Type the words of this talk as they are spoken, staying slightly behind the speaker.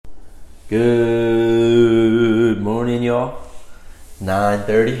Good morning, y'all.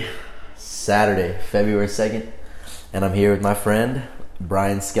 9:30, Saturday, February 2nd. And I'm here with my friend,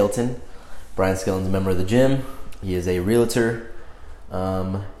 Brian Skelton. Brian Skelton's a member of the gym. He is a realtor.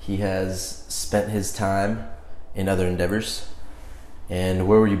 He has spent his time in other endeavors. And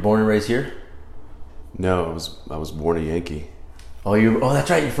where were you born and raised here? No, I was born a Yankee. Oh, that's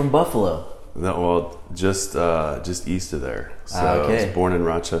right. You're from Buffalo. No, well, just east of there. So okay. I was born in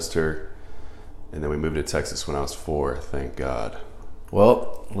Rochester, and then we moved to Texas when I was 4. Thank God.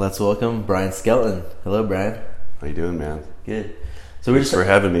 Well, let's welcome Brian Skelton. Hello, Brian. How you doing, man? Good. So Thanks for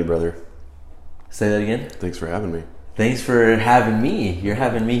having me, brother. Say that again. Thanks for having me. Thanks for having me. You're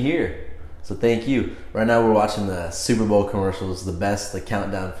having me here. So thank you. Right now we're watching the Super Bowl commercials, the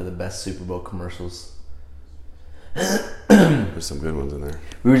countdown for the best Super Bowl commercials. There's some good ones in there.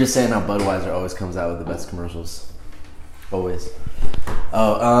 We were just saying how Budweiser always comes out with the best commercials. Always.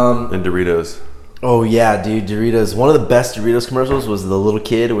 And Doritos. Oh yeah, dude, Doritos. One of the best Doritos commercials was the little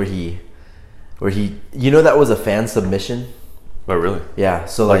kid where he that was a fan submission. Oh, really? Yeah.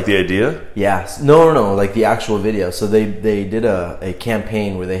 So like the idea? Yeah. No, like the actual video. So they did a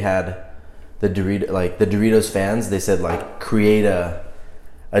campaign where they had the Doritos fans. They said like create a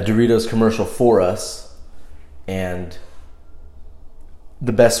Doritos commercial for us. And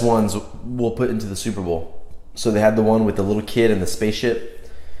the best ones we'll put into the Super Bowl. So they had the one with the little kid and the spaceship,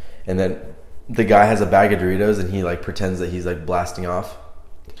 and then the guy has a bag of Doritos and he like pretends that he's like blasting off,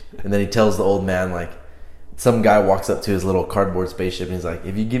 and then he tells the old man, like, some guy walks up to his little cardboard spaceship and he's like,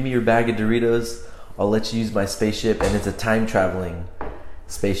 if you give me your bag of Doritos, I'll let you use my spaceship, and it's a time traveling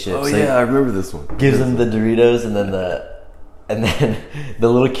spaceship. Oh, so yeah, I remember this one. Gives him the Doritos, and then the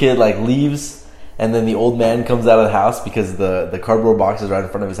little kid like leaves. And then the old man comes out of the house because the cardboard box is right in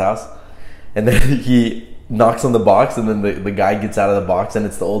front of his house. And then he knocks on the box, and then the guy gets out of the box, and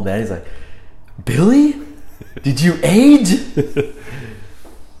it's the old man. He's like, Billy? Did you age?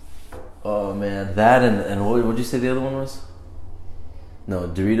 Oh, man. That and what did you say the other one was? No,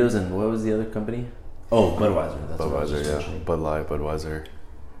 Doritos, and what was the other company? Oh, Budweiser. That's Budweiser, yeah. mentioning. Bud Light, Budweiser.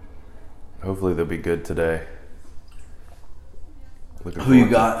 Hopefully they'll be good today. Who you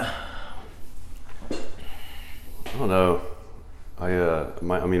got? I don't know.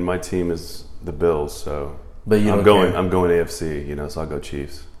 My team is the Bills, so But you I'm don't care. I'm going AFC, so I'll go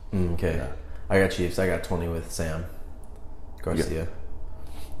Chiefs. Okay. Yeah. I got Chiefs. I got 20 with Sam Garcia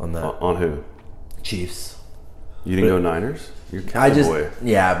on that. On who? Chiefs. You didn't go Niners? You're a Cowboy.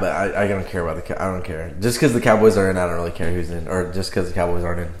 But I don't care about I don't care. Just because the Cowboys are in, I don't really care who's in. Or just because the Cowboys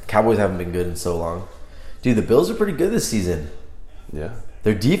aren't in. Cowboys haven't been good in so long. Dude, the Bills are pretty good this season. Yeah.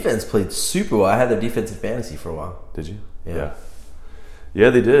 Their defense played super well. I had their defense in fantasy for a while. Did you? Yeah.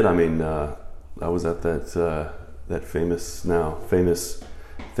 Yeah, they did. I mean, I was at that famous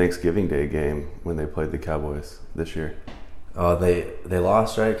Thanksgiving Day game when they played the Cowboys this year. Oh, they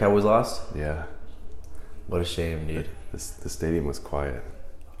lost, right? Cowboys lost? Yeah. What a shame, dude. The stadium was quiet.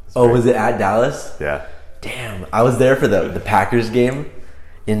 Was it at Dallas? Yeah. Damn. I was there for the Packers game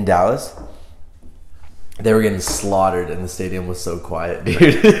in Dallas. They were getting slaughtered, and the stadium was so quiet,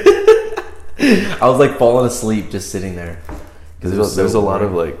 dude. I was like falling asleep just sitting there. There's a lot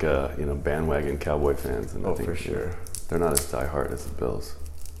of like bandwagon Cowboy fans, and I think for sure they're not as diehard as the Bills.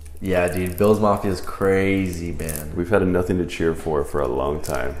 Yeah, dude, Bills Mafia is crazy, man. We've had nothing to cheer for a long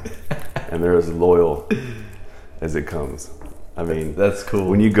time, and they're as loyal as it comes. I mean, that's cool.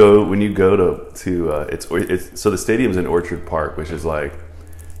 When you go to it's so the stadium's in Orchard Park, which is like,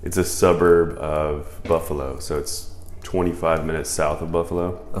 it's a suburb of Buffalo, so it's 25 minutes south of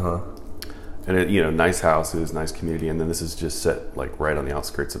Buffalo. And it, nice houses, nice community, and then this is just set like right on the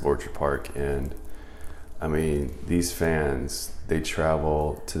outskirts of Orchard Park. And I mean, these fans, they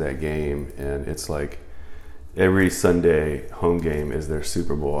travel to that game, and it's like every Sunday home game is their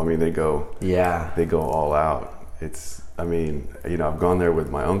Super Bowl. I mean, they go all out. I've gone there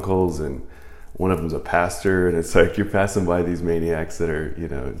with my uncles, and one of them's a pastor, and it's like you're passing by these maniacs that are,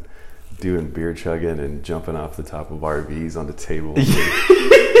 doing beer chugging and jumping off the top of RVs onto tables.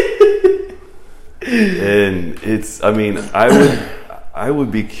 And it's, I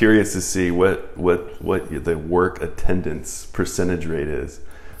would be curious to see what the work attendance percentage rate is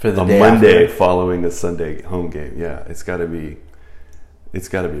for the a day Monday after. Following a Sunday home game. Yeah, it's got to be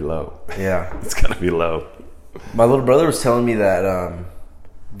low. Yeah, it's got to be low. My little brother was telling me that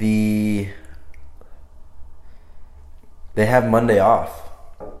they have Monday off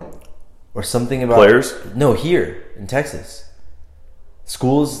or something about players. No, here in Texas,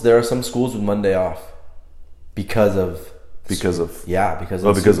 schools. There are some schools with Monday off because of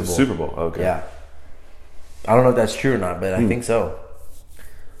Super Bowl. Okay. Yeah, I don't know if that's true or not, but I think so.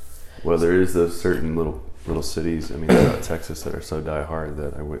 Well, there is those certain little cities. I mean, throughout Texas that are so diehard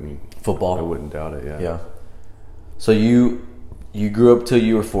that I wouldn't doubt it. Yeah. Yeah. So you grew up till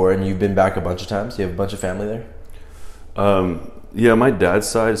you were 4, and you've been back a bunch of times. You have a bunch of family there. Yeah, my dad's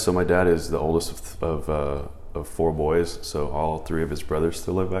side. So my dad is the oldest of 4 boys. So all 3 of his brothers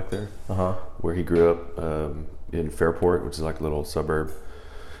still live back there, where he grew up in Fairport, which is like a little suburb.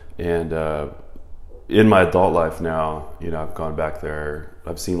 And in my adult life now, I've gone back there.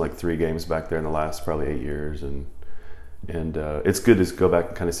 I've seen like 3 games back there in the last probably 8 years, and it's good to go back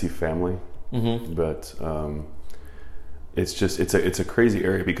and kind of see family. Mm-hmm. But it's a crazy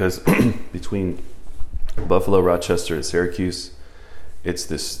area because between Buffalo, Rochester, and Syracuse, it's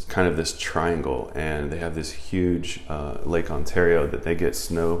this triangle, and they have this huge Lake Ontario that they get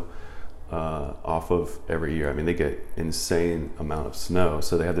snow off of every year. I mean, they get insane amount of snow,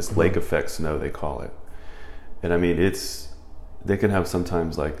 so they have this lake effect snow, they call it. And I mean, they can have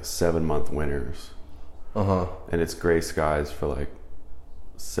sometimes like 7-month winters, and it's gray skies for like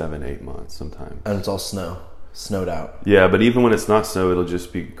 7-8 months sometimes, and it's all snowed out. Yeah, but even when it's not snow, it'll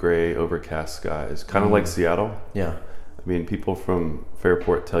just be gray, overcast skies, kind of like Seattle. Yeah. I mean, people from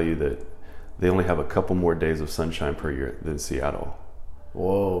Fairport tell you that they only have a couple more days of sunshine per year than Seattle.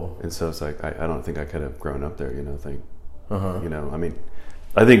 Whoa. And so it's like, I don't think I could have grown up there, I mean,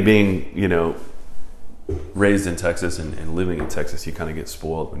 I think being, raised in Texas and living in Texas, you kind of get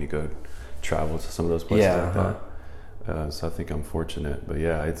spoiled when you go travel to some of those places like that. So I think I'm fortunate, but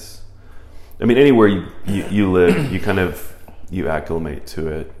yeah, anywhere you live, you acclimate to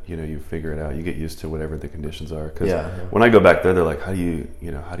it, you figure it out, you get used to whatever the conditions are. Because when I go back there, they're like, how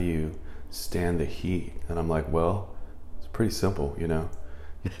do you stand the heat? And I'm like, well, it's pretty simple, you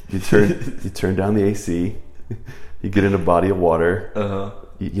turn down the AC, you get in a body of water,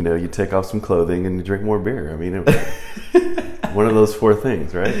 you take off some clothing and you drink more beer. I mean, one of those 4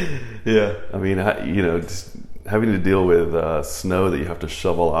 things, right? Yeah. I mean, just having to deal with snow that you have to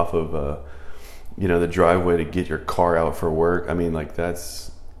shovel off of the driveway to get your car out for work. I mean, like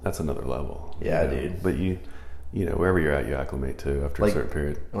that's another level. Yeah, dude. But wherever you're at, you acclimate to after a certain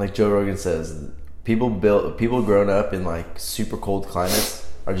period. Like Joe Rogan says, people grown up in like super cold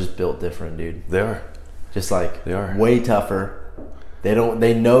climates are just built different, dude. They are. Just like they are way tougher. They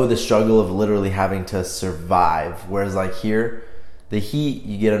know the struggle of literally having to survive. Whereas like here, the heat,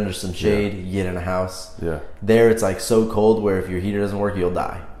 you get under some shade, you get in a house. Yeah. There it's like so cold where if your heater doesn't work, you'll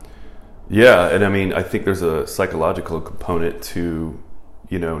die. Yeah, and I mean, I think there's a psychological component to,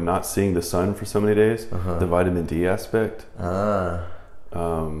 not seeing the sun for so many days. The vitamin D aspect. Yeah.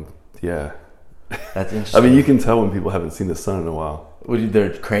 That's interesting. I mean, you can tell when people haven't seen the sun in a while.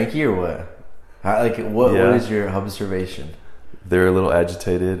 They're cranky or what? What is your observation? They're a little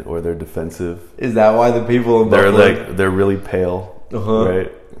agitated or they're defensive. Is that why the people in Buffalo... They're really pale,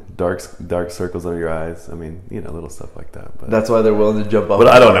 right? Dark circles under your eyes. I mean, little stuff like that. But that's why they're willing to jump up. But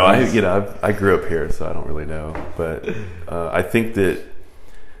I don't know. I grew up here, so I don't really know. But I think that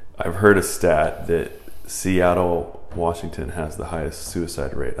I've heard a stat that Seattle, Washington has the highest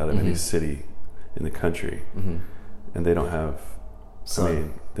suicide rate out of any city in the country, and they don't have sun. I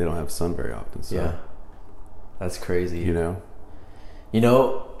mean, they don't have sun very often. So. Yeah, that's crazy.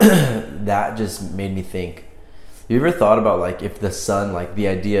 That just made me think. You ever thought about like if the sun, like the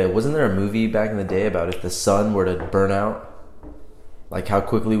idea, wasn't there a movie back in the day about if the sun were to burn out, like how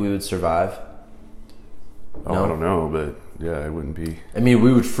quickly we would survive? Oh, no? I don't know, but yeah, it wouldn't be. I mean,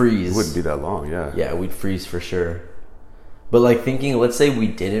 we would freeze. It wouldn't be that long, yeah. Yeah, we'd freeze for sure. But like thinking, let's say we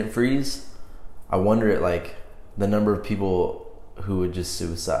didn't freeze, I wonder at like the number of people who would just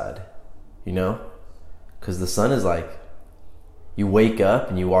suicide, because the sun is like, you wake up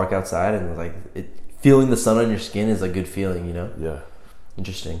and you walk outside and like feeling the sun on your skin is a good feeling, Yeah.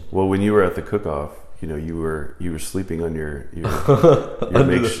 Interesting. Well, when you were at the cook-off, you were sleeping on your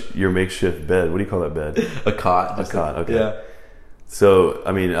makeshift bed. What do you call that bed? A cot. A cot. Okay. Yeah. So,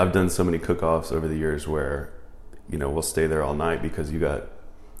 I mean, I've done so many cook-offs over the years where, we'll stay there all night because you've got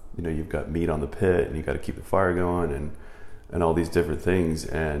meat on the pit and you got to keep the fire going and all these different things.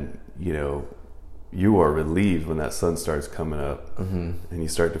 And, you are relieved when that sun starts coming up and you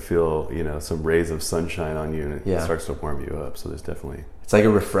start to feel, some rays of sunshine on you and it starts to warm you up. So there's definitely... It's like a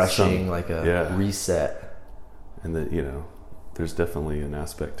refreshing, reset. And there's definitely an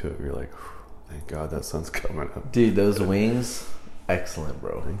aspect to it where you're like, thank God that sun's coming up. Dude, those wings, excellent,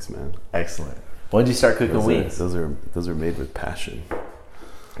 bro. Thanks, man. Excellent. When did you start cooking wings? Those are made with passion.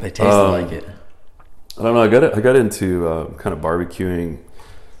 They taste like it. I don't know. I got into kind of barbecuing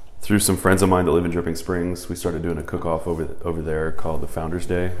through some friends of mine that live in Dripping Springs. We started doing a cook-off over there called the Founders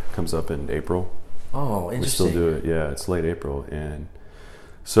Day. It comes up in April. Oh, interesting. We still do it. Yeah, it's late April, and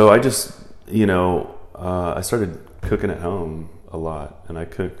So I just, I started cooking at home a lot, and I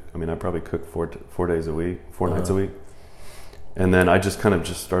probably cook 4 days a week, 4 nights a week. And then I just kind of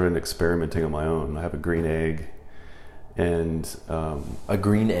started experimenting on my own. I have a green egg, and a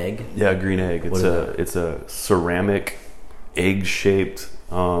green egg. Yeah, a green egg. It's a ceramic egg-shaped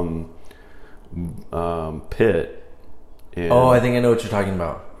pit. And, I think I know what you're talking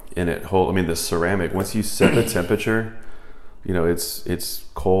about. And the ceramic. Once you set the temperature, it's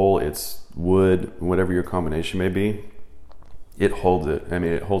coal, it's wood, whatever your combination may be. It holds it.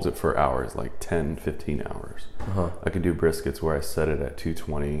 It holds it for hours, like 10, 15 hours. I can do briskets where I set it at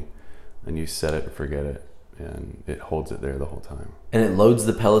 220, and you set it and forget it, and it holds it there the whole time. And it loads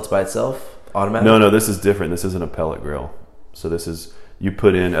the pellets by itself, automatically? No, this is different. This isn't a pellet grill. So this is, you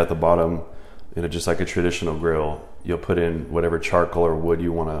put in at the bottom, just like a traditional grill, you'll put in whatever charcoal or wood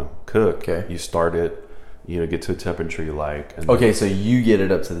you want to cook. Okay. You start it, get to a temperature you like. And okay, so you get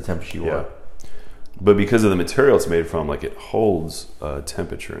it up to the temperature you want. But because of the material it's made from, it holds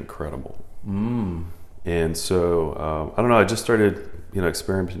temperature incredible. And so, I don't know, I just started,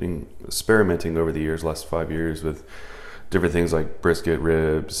 experimenting over the years, last 5 years, with different things like brisket,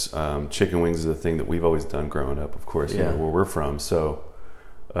 ribs, chicken wings is a thing that we've always done growing up, of course, where we're from. So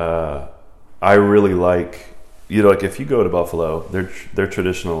I really like, if you go to Buffalo, their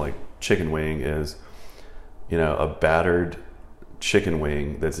traditional chicken wing is, a battered chicken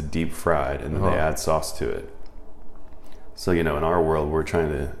wing that's deep fried, and then they add sauce to it. So, in our world, we're trying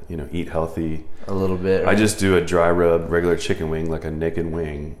to, eat healthy. A little bit. Right? I just do a dry rub, regular chicken wing, like a naked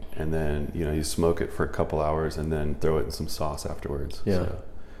wing, and then, you smoke it for a couple hours and then throw it in some sauce afterwards. Yeah. So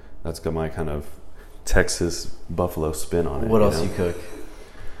that's got my kind of Texas Buffalo spin on it. What else you cook?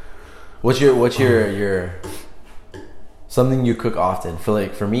 What's your something you cook often?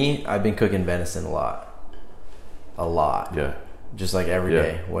 For me, I've been cooking venison a lot. Yeah. Just every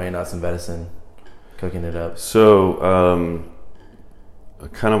day, weighing out some venison, cooking it up. So,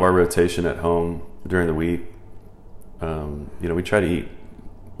 kind of our rotation at home during the week, we try to eat,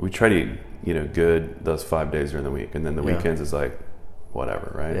 good those 5 days during the week, and then the weekends is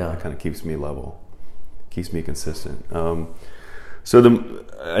whatever, right? Yeah. It kind of keeps me level, keeps me consistent. So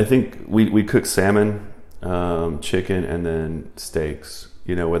I think we cook salmon, chicken, and then steaks.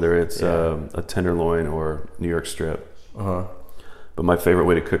 Whether it's a tenderloin or New York strip. But my favorite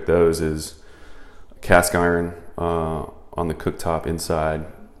way to cook those is cast iron on the cooktop inside.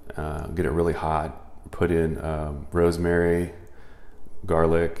 Get it really hot. Put in rosemary,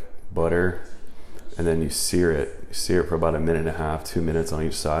 garlic, butter, and then you sear it. You sear it for about 1.5 minutes, 2 minutes on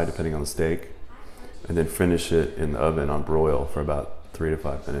each side, depending on the steak, and then finish it in the oven on broil for about 3 to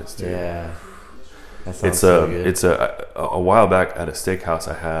 5 minutes. Too. Yeah, that sounds so good. It's a while back at a steakhouse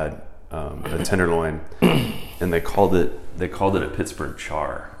I had a tenderloin, and they called it a Pittsburgh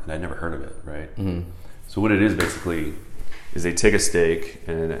char, and I'd never heard of it, right? Mm-hmm. So what it is basically is they take a steak,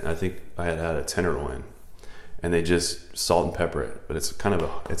 and I think I had a tenderloin, and they just salt and pepper it, but it's kind of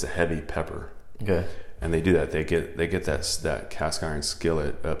a heavy pepper. Okay. And they do that. They get that cast iron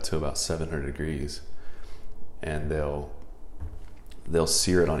skillet up to about 700 degrees, and they'll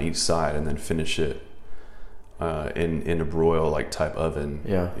sear it on each side, and then finish it in a broil type oven.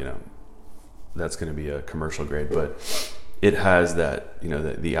 Yeah. That's going to be a commercial grade, but it has that,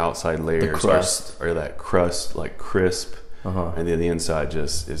 the outside layers are that crust, crisp, and then the inside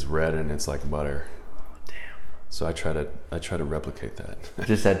just is red and it's like butter. Damn. So I try to replicate that.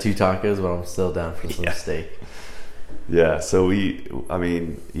 Just had 2 tacos, but I'm still down for some steak. Yeah. So we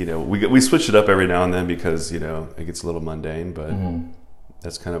switch it up every now and then because, it gets a little mundane, but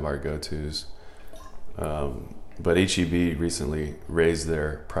that's kind of our go-tos. But H-E-B recently raised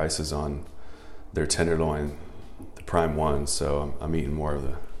their prices on their tenderloin, the prime one, so I'm eating more of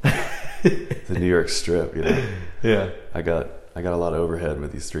the New York strip, Yeah. I got a lot of overhead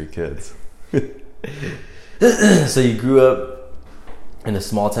with these 3 kids. So you grew up in a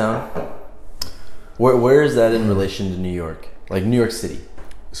small town. Where is that in relation to New York? New York City?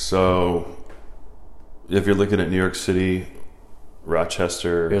 So if you're looking at New York City,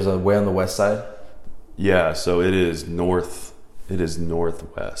 Rochester, There's a way on the west side? Yeah, so it is northwest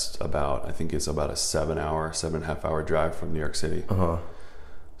I think it's about a 7.5 hour drive from New York City.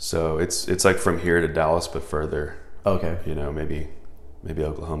 So it's from here to Dallas, but further. Okay. Maybe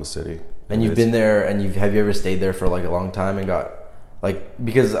Oklahoma City. And you've been there, and have you ever stayed there for a long time and got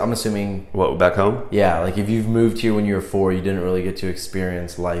because I'm assuming what, back home? Yeah, if you've moved here when you were 4, you didn't really get to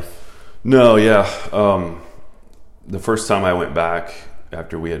experience life. No, yeah. The first time I went back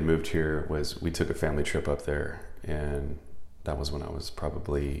after we had moved here was we took a family trip up there, and that was when I was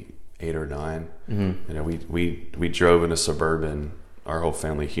probably 8 or 9. Mm-hmm. We drove in a Suburban our whole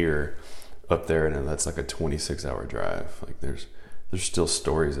family here, up there, and that's like a 26-hour drive. Like there's still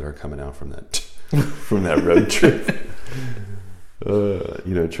stories that are coming out from that from that road trip.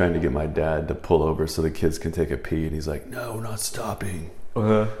 Trying to get my dad to pull over so the kids can take a pee, and he's like, "No, we're not stopping.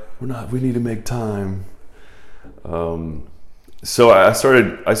 We're not. We need to make time." So I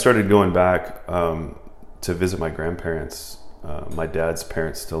started going back to visit my grandparents. My dad's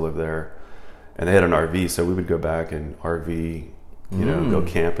parents still live there, and they had an RV, so we would go back and RV, go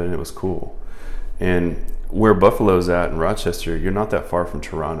camping. It was cool. And where Buffalo's at in Rochester, you're not that far from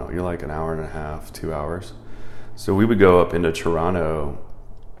Toronto. You're like an hour and a half, 2 hours. So we would go up into Toronto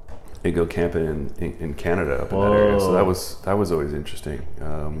and go camping in Canada up in that area. So that was always interesting.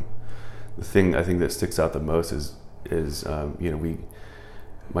 The thing I think that sticks out the most is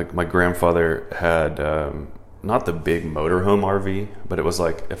my grandfather had not the big motorhome RV, but it was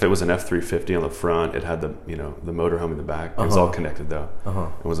like if it was an F-350 on the front, it had the motorhome in the back. It was all connected though.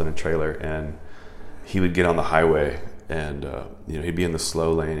 It wasn't a trailer, and he would get on the highway and he'd be in the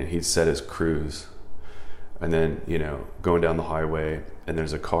slow lane and he'd set his cruise, and then going down the highway and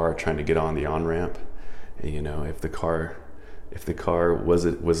there's a car trying to get on the on-ramp, and if the car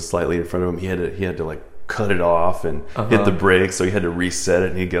was slightly in front of him, he had to like cut it off and hit the brakes, so he had to reset it,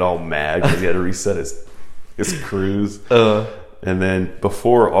 and he'd get all mad because he had to reset his cruise. And then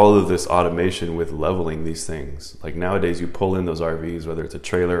before all of this automation with leveling these things, like nowadays you pull in those RVs, whether it's a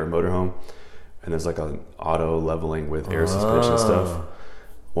trailer or motorhome, and there's like an auto leveling with air suspension stuff.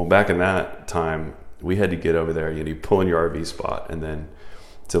 Well, back in that time, we had to get over there, you pull in your RV spot, and then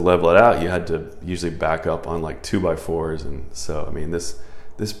to level it out, you had to usually back up on like 2x4s. And so, I mean, this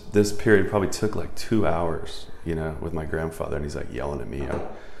period probably took like 2 hours, with my grandfather, and he's like yelling at me,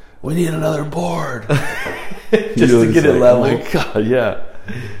 "We need another board." Just to get it level. Oh my God, yeah.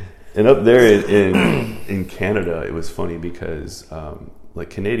 And up there in Canada, it was funny because like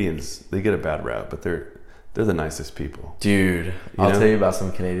Canadians, they get a bad rap, but they're the nicest people. Dude, I'll tell you about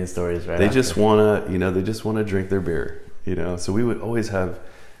some Canadian stories right They after. just want to drink their beer, So we would always have,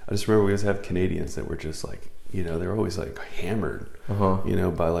 I just remember we always have Canadians that were just like, they're always like hammered,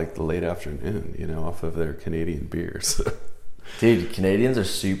 by like the late afternoon, off of their Canadian beers. Dude, Canadians are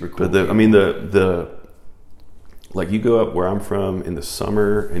super cool. But the like you go up where I'm from in the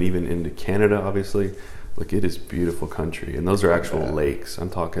summer and even into Canada, obviously, like it is beautiful country, and those are actual lakes. I'm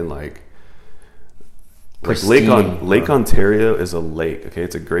talking like Lake Ontario is a lake. Okay,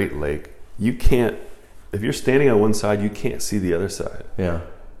 it's a great lake. You can't, if you're standing on one side, you can't see the other side. Yeah.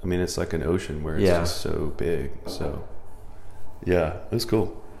 I mean, it's like an ocean where it's just so big. So, yeah, it was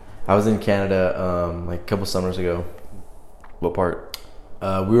cool. I was in Canada like a couple summers ago. What part?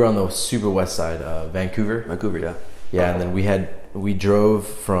 We were on the super west side, Vancouver. Vancouver, yeah. Yeah, and then we drove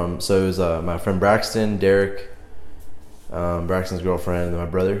from, so it was my friend Braxton, Derek, Braxton's girlfriend, and then my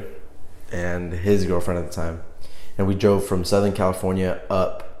brother, and his girlfriend at the time. And we drove from Southern California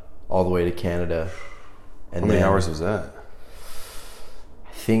up all the way to Canada. And how many hours was that?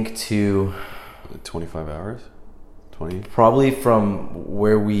 I think 25 hours? 20? Probably from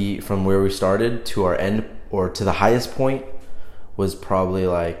where we started to our end, or to the highest point, was probably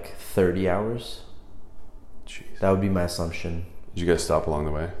like 30 hours. Jeez. That would be my assumption. Did you guys stop along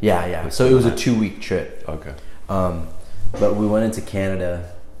the way? Yeah. So it was a 2-week trip. Okay. But we went into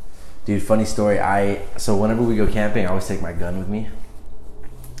Canada. Dude, funny story. So whenever we go camping, I always take my gun with me.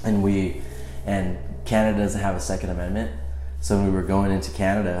 And Canada doesn't have a Second Amendment. So when we were going into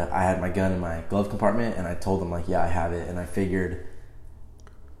Canada, I had my gun in my glove compartment, and I told them like, yeah, I have it. And I figured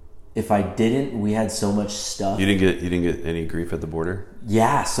if I didn't, we had so much stuff. You didn't get any grief at the border?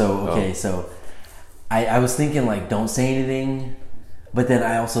 Yeah. So so I was thinking like, don't say anything. But then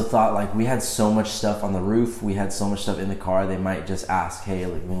I also thought like, we had so much stuff on the roof, we had so much stuff in the car, they might just ask, hey,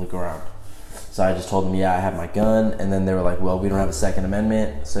 let me look around. So I just told them, yeah, I have my gun. And then they were like, well, we don't have a Second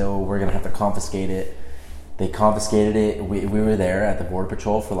Amendment, so we're gonna have to confiscate it. They confiscated it. We were there at the Border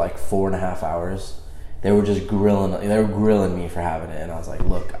Patrol for like 4.5 hours. They were just grilling me for having it. And I was like,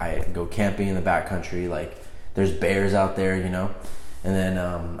 look, I go camping in the backcountry, like there's bears out there, And then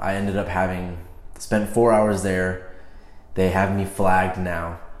I ended up spent 4 hours there. They have me flagged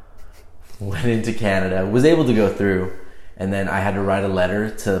now. Went into Canada, was able to go through, and then I had to write a letter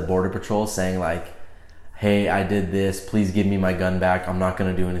to Border Patrol saying like, hey, I did this, please give me my gun back, I'm not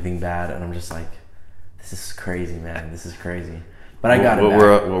gonna do anything bad. And I'm just like, this is crazy, man, this is crazy. But I got it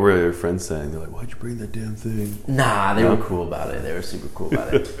back. What were your friends saying? They're like, why'd you bring that damn thing? Nah, they were cool about it. They were super cool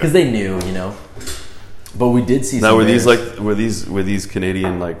about it. Because they knew, But we did see. Now, some were bears. these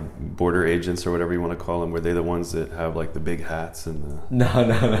Canadian like border agents or whatever you want to call them? Were they the ones that have like the big hats and the?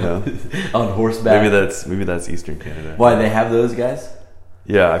 No. On horseback. Maybe that's Eastern Canada. Why they have those guys?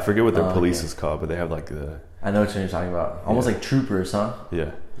 Yeah, I forget what their Oh, police okay. is called, but they have like the. I know what you're talking about. Almost like troopers, huh?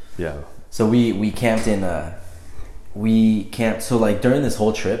 Yeah. So we camped in. So like during this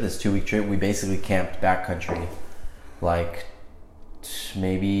whole trip, this 2-week trip, we basically camped backcountry, like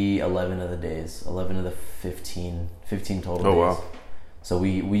maybe 11 of the days, 11 of the 15 total days. Oh wow. So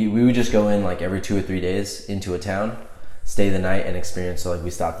we would just go in like every 2 or 3 days into a town, stay the night and experience. So like we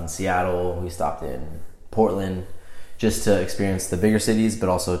stopped in Seattle, we stopped in Portland, just to experience the bigger cities, but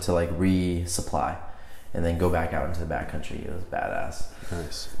also to like resupply, and then go back out into the backcountry. It was badass.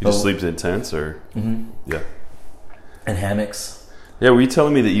 Nice. You just sleep in tents or? Mm-hmm. Yeah. And hammocks. Yeah, were you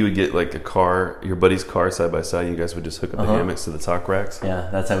telling me that you would get like a car, your buddy's car side by side, and you guys would just hook up the hammocks to the talk racks? Yeah,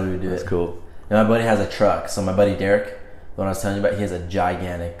 that's how we would do That's it. cool. And my buddy has a truck. So my buddy Derek, the one I was telling you about, he has a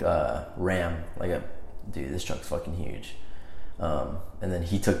gigantic Ram. Dude, this truck's fucking huge. And then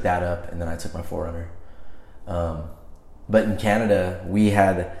he took that up, and then I took my 4Runner. But in Canada, we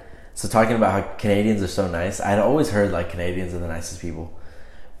had... So talking about how Canadians are so nice, I'd always heard like Canadians are the nicest people.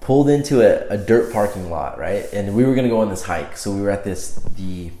 Pulled into a dirt parking lot, right? And we were going to go on this hike. So we were at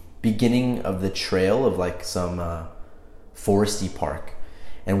the beginning of the trail of like some foresty park.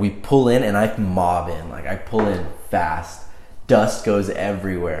 And we pull in, and I mob in. Like I pull in fast. Dust goes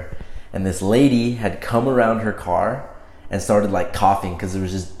everywhere. And this lady had come around her car and started like coughing because there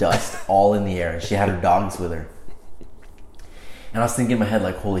was just dust all in the air. And she had her dogs with her. And I was thinking in my head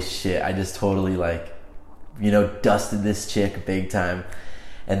like, holy shit, I just totally like, dusted this chick big time.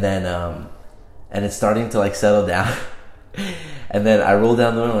 And then, and it's starting to like settle down. And then I roll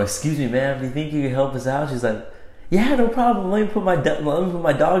down the window, like, excuse me, ma'am, do you think you can help us out? She's like, yeah, no problem. Let me put my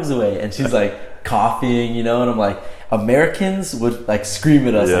dogs away. And she's like coughing, and I'm like, Americans would like scream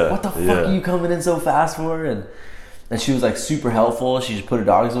at us, like, what the fuck are you coming in so fast for? And she was like super helpful. She just put her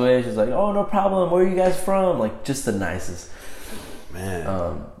dogs away. She's like, oh, no problem. Where are you guys from? Like, just the nicest.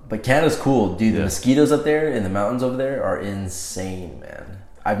 Man. But Canada's cool, dude. The mosquitoes up there in the mountains over there are insane, man.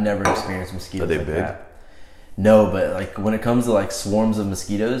 I've never experienced mosquitoes. Are they like big? that. No, but like when it comes to like swarms of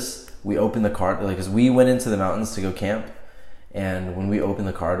mosquitoes, we open the car, like, cause we went into the mountains to go camp, and when we opened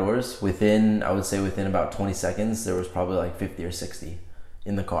the car doors, within about 20 seconds, there was probably like 50 or 60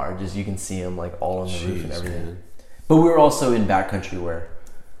 in the car. Just you can see them like all on the roof and everything. Man. But we were also in backcountry where.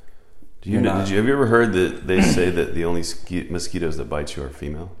 Have you ever heard that they say that the only mosquitoes that bite you are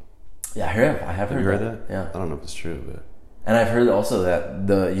female? Yeah, I have heard. Have you heard that? Yeah. I don't know if it's true, but. And I've heard also that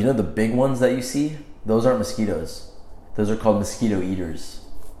the big ones that you see, those aren't mosquitoes. Those are called mosquito eaters.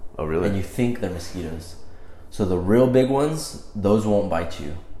 Oh, really? And you think they're mosquitoes. So the real big ones, those won't bite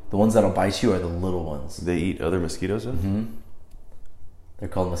you. The ones that'll bite you are the little ones. They eat other mosquitoes? Mm-hmm. They're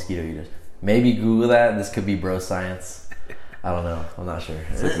called mosquito eaters. Maybe Google that. This could be bro science. I don't know. I'm not sure.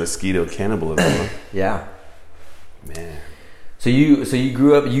 It's like mosquito cannibalism. Yeah. Man. So you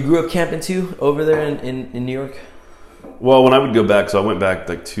grew up camping too over there in New York? Well, when I would go back, so I went back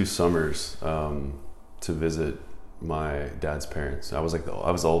like 2 summers to visit my dad's parents. I was the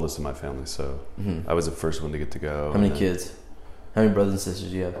oldest in my family, so I was the first one to get to go. How many kids? How many brothers and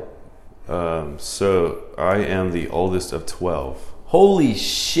sisters do you have? So I am the oldest of 12. Holy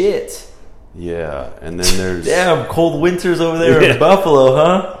shit! Yeah, and then there's damn cold winters over there in Buffalo,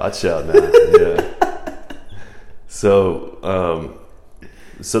 huh? Watch out now. Yeah. So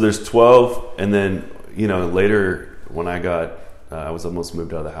there's 12, and then later when I got I was almost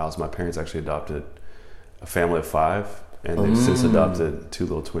moved out of the house. My parents actually adopted a family of 5, and they've since adopted 2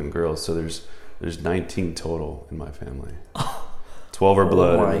 little twin girls. So there's 19 total in my family. 12 are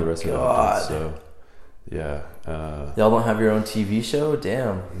blood, and the rest are adopted. So yeah. Y'all don't have your own TV show?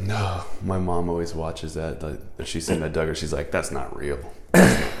 Damn. No, my mom always watches that. Like, she's seen that Duggar. She's like, that's not real.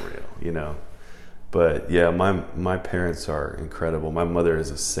 That's not real, But yeah, my parents are incredible. My mother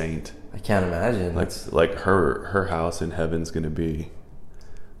is a saint. I can't imagine. Like her house in heaven's going to be,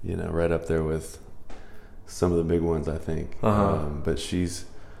 right up there with some of the big ones, I think. But she's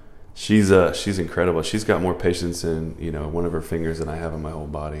incredible. She's got more patience in one of her fingers than I have in my whole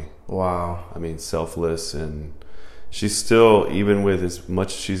body. Wow. I mean, selfless, and she's still, even with as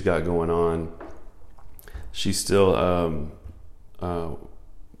much she's got going on, she still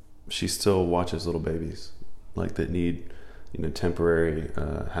watches little babies like that need temporary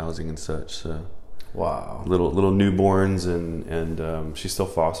housing and such. So wow. Little newborns, and she still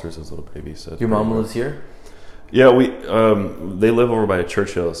fosters those little babies. So your mom lives here? Yeah, they live over by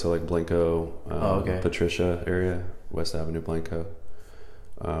Churchill, so like Blanco, Patricia area, West Avenue, Blanco.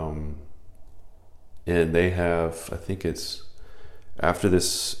 and they have, I think it's after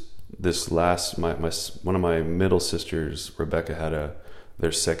this last, my one of my middle sisters, Rebecca, had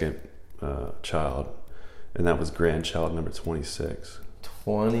their second child, and that was grandchild number 26.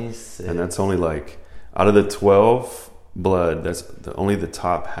 26. And that's only like, out of the 12 blood, that's only the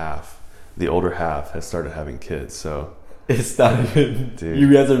top half, the older half has started having kids. So it's not even, dude,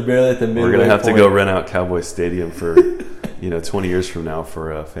 you guys are barely at the midway. We're gonna have point. to go rent out Cowboy Stadium for 20 years from now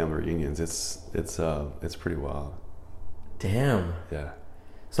for family reunions. It's pretty wild. Damn. Yeah.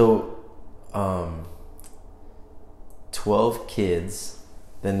 So 12 kids,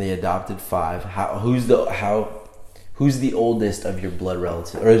 then they adopted 5. Who's the oldest of your blood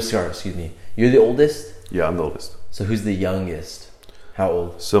relative? Or sorry, excuse me, you're the oldest? Yeah, I'm the oldest. So who's the youngest? How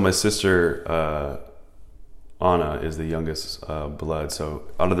old? So my sister Anna is the youngest blood. So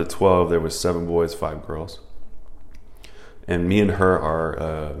out of the 12, there was 7 boys, 5 girls, and me and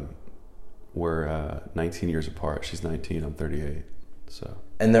her we're 19 years apart. She's 19, I'm 38. So.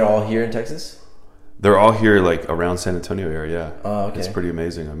 And they're all here in Texas? They're all here, like around San Antonio area. Yeah. Oh, okay. It's pretty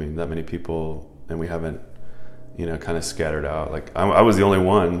amazing. I mean, that many people, and we haven't, kind of scattered out. Like I was the only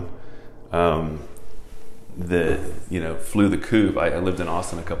one that flew the coop. I lived in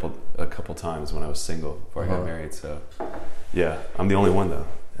Austin a couple times when I was single before I got married. So yeah, I'm the only one though,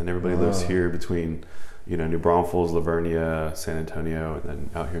 and everybody lives here between New Braunfels, Lavernia, San Antonio, and then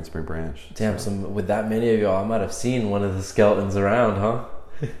out here in Spring Branch. Damn, so with that many of y'all, I might have seen one of the skeletons around, huh?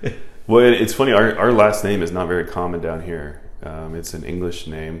 Well, it's funny. Our last name is not very common down here. It's an English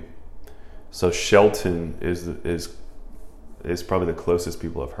name, so Shelton is probably the closest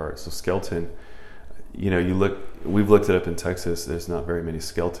people have heard. So Skelton, we've looked it up in Texas. There's not very many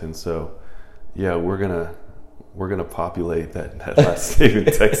Skeltons. So yeah, we're gonna populate that last name in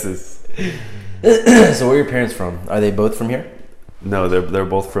Texas. So where are your parents from? Are they both from here? No, they're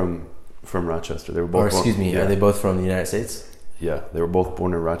both from Rochester. They were both. Or excuse me, are they both from the United States? Yeah, they were both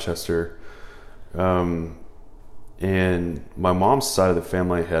born in Rochester. And my mom's side of the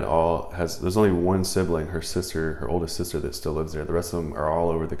family there's only one sibling, her oldest sister, that still lives there. The rest of them are all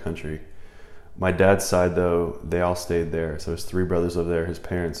over the country. My dad's side, though, they all stayed there. So there's 3 brothers over there. His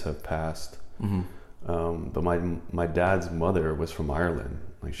parents have passed. Mm-hmm. But my dad's mother was from Ireland.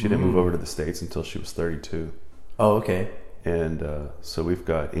 Like, she didn't move over to the States until she was 32. Oh, okay. And so we've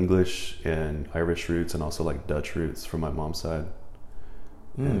got English and Irish roots, and also like Dutch roots from my mom's side.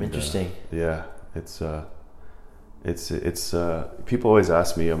 Interesting. Yeah, it's people always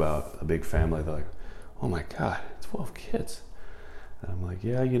ask me about a big family. They're like, "Oh my God, 12 kids." And I'm like,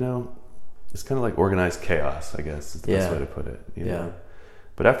 "Yeah, it's kind of like organized chaos, I guess is the best way to put it." You know?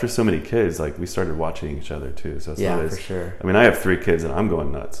 But after so many kids, like, we started watching each other too. So it's for sure. I mean, I have 3 kids and I'm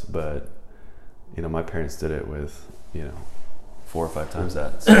going nuts, but my parents did it with 4 or 5 times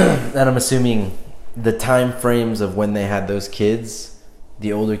that. So. And I'm assuming the time frames of when they had those kids,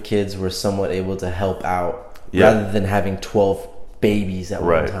 the older kids were somewhat able to help out rather than having 12 babies at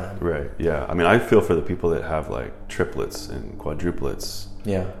one time. Right. Yeah. I mean, I feel for the people that have like triplets and quadruplets.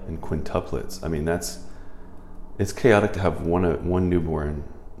 Yeah. And quintuplets. I mean, it's chaotic to have one newborn.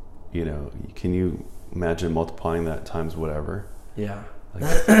 Can you imagine multiplying that times whatever? Yeah.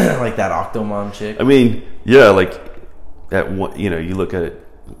 Like that Octomom chick. I mean, yeah, like at one, you look at it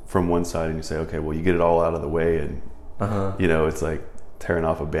from one side and you say, okay, well, you get it all out of the way, and it's like tearing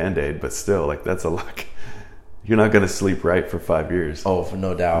off a Band-Aid, but still, like, that's a lot. You're not going to sleep right for 5 years. Oh, for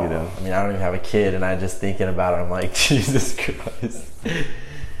no doubt. I mean, I don't even have a kid, and I just thinking about it, I'm like, Jesus Christ.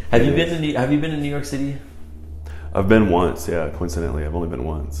 Have you been to New York City? I've been once, yeah. Coincidentally, I've only been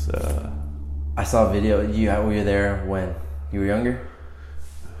once. I saw a video. Were you there when you were younger?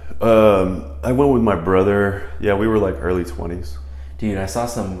 I went with my brother. Yeah, we were like early 20s. Dude, I saw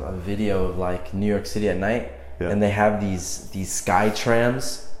a video of like New York City at night, and they have these sky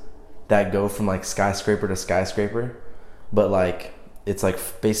trams that go from like skyscraper to skyscraper, but like it's like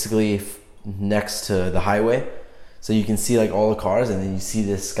basically next to the highway, so you can see like all the cars, and then you see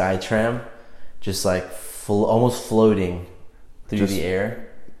this sky tram just like almost floating through the air,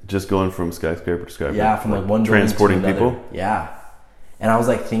 just going from skyscraper to skyscraper. Yeah, from like one transporting to another. people. Yeah, and I was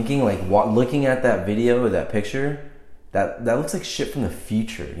like thinking, like, looking at that video, that picture, that looks like shit from the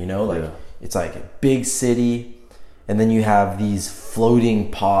future. It's like a big city. And then you have these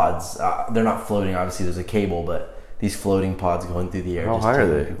floating pods. They're not floating, obviously there's a cable, but these floating pods going through the air. How high are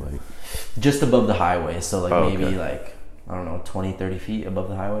they? Like, just above the highway. So maybe like, I don't know, 20, 30 feet above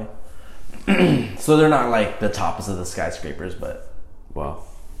the highway. So they're not like the tops of the skyscrapers, but wow.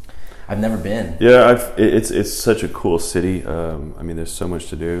 I've never been. Yeah, it's such a cool city. I mean, there's so much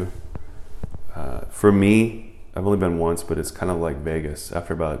to do. For me, I've only been once, but it's kind of like Vegas.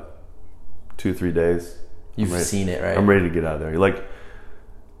 After about 2-3 days. You've seen it, right? I'm ready to get out of there. Like,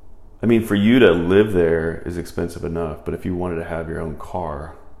 I mean, for you to live there is expensive enough, but if you wanted to have your own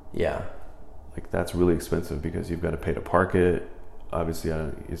car, yeah, like that's really expensive because you've got to pay to park it. Obviously,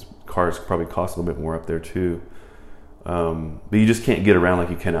 cars probably cost a little bit more up there too. But you just can't get around like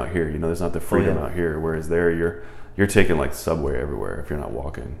you can out here. You know, there's not the freedom out here. Whereas there, you're taking like subway everywhere if you're not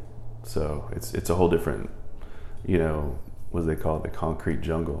walking. So it's a whole different, you know, what do they call it? The concrete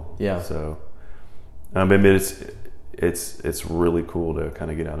jungle. Yeah. So, but it's really cool to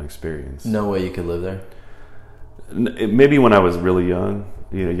kind of get out and experience. No way you could live there. Maybe when I was really young,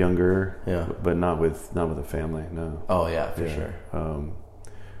 you know, younger. Yeah. But not with a family. No. Oh yeah, for sure.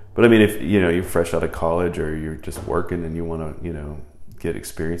 But I mean, if you know you're fresh out of college or you're just working and you want to, you know, get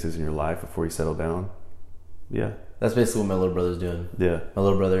experiences in your life before you settle down, yeah. That's basically what my little brother's doing. Yeah. My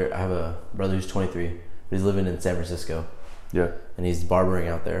little brother, I have a brother who's 23, but he's living in San Francisco. Yeah. And he's barbering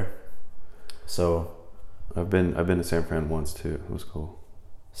out there. So I've been to San Fran once too. It was cool.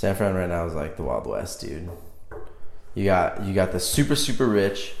 San Fran right now is like the Wild West, dude. You got the super, super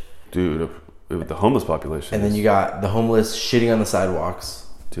rich. Dude, the homeless population. And then you got the homeless shitting on the sidewalks.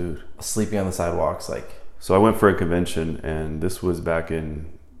 Dude. Sleeping on the sidewalks, like. So I went for a convention, and this was back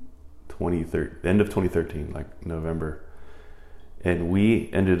in end of 2013, like November. And we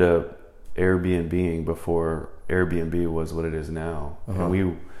ended up Airbnb-ing before Airbnb was what it is now. Uh-huh.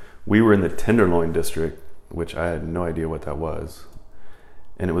 And we were in the Tenderloin district, which I had no idea what that was.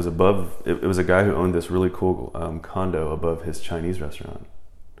 And it was above, it was a guy who owned this really cool condo above his Chinese restaurant.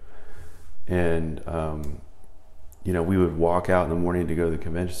 And, you know, we would walk out in the morning to go to the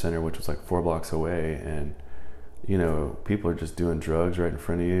convention center, which was like 4 blocks away. And, you know, people are just doing drugs right in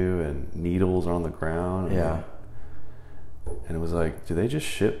front of you and needles are on the ground. Yeah. And it was like, do they just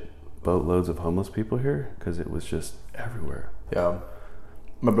ship boatloads of homeless people here? Because it was just everywhere. Yeah.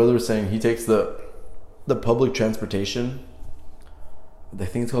 My brother was saying he takes the public transportation. I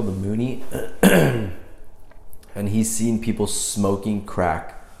think it's called the Mooney. And he's seen people smoking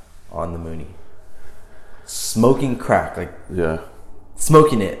crack on the Mooney. Smoking crack, like yeah,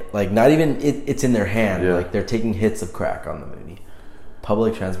 smoking it, like not even it's in their hand, yeah. Like they're taking hits of crack on the Mooney.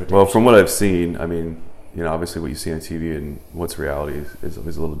 Public transportation. Well, from what I've seen, I mean, you know, obviously what you see on TV and what's reality is a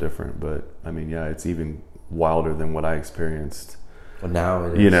little different. But I mean, yeah, it's even wilder than what I experienced. Well, now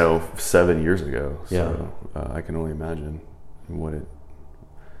it is. You know, 7 years ago. Yeah. So I can only imagine what it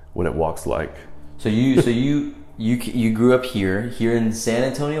walks like. So you grew up here in San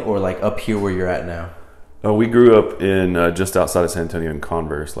Antonio, or like up here where you're at now? Oh, we grew up in just outside of San Antonio in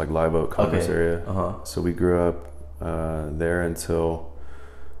Converse, like Live Oak, Converse area. Uh-huh. So we grew up there until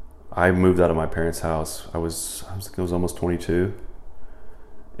I moved out of my parents' house. I was almost 22,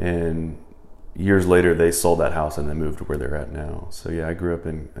 and years later they sold that house and they moved to where they're at now. So yeah, I grew up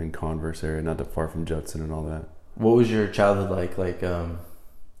in Converse area, not that far from Judson and all that. What was your childhood like?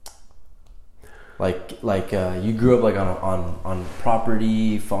 You grew up like on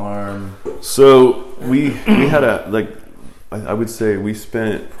property, farm. So we had I would say we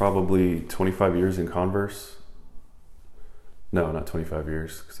spent probably 25 years in Converse. No, not 25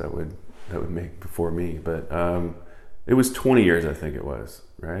 years, because that would make before me. But it was 20 years, I think it was,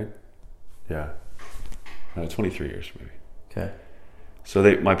 right? Yeah, 23 years maybe. Okay. So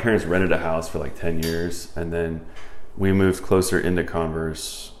my parents rented a house for like 10 years, and then we moved closer into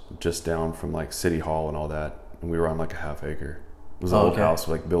Converse, just down from like City Hall and all that, and we were on like a half acre. It was an old house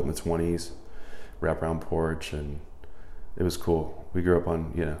like built in the 20s, wraparound porch, and it was cool. We grew up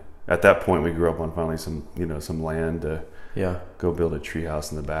on, you know, at that point we grew up on finally some land to go build a tree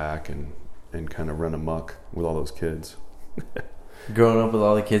house in the back and kind of run amok with all those kids. Growing up with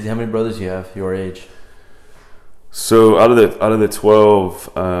all the kids, how many brothers do you have your age? So out of the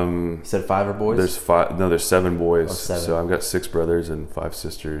 12, you said 5 are boys? There's 5. No, there's 7 boys. Oh, 7. So I've got 6 brothers and 5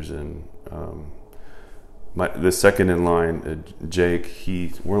 sisters, and the second in line, Jake.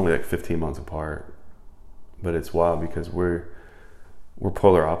 We're only like 15 months apart, but it's wild because we're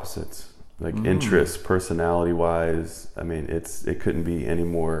polar opposites, like interests, personality wise. I mean, it couldn't be any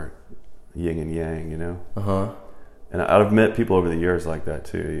more yin and yang, you know. And I've met people over the years like that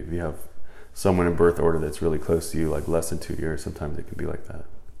too. If you have someone in birth order that's really close to you, like less than 2 years, sometimes it can be like that.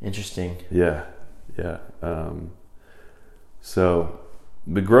 Interesting. Yeah. So,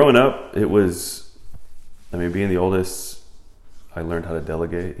 but growing up, it was, I mean, being the oldest, I learned how to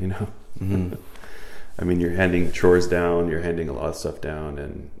delegate, you know. Mm-hmm. I mean, you're handing chores down, you're handing a lot of stuff down,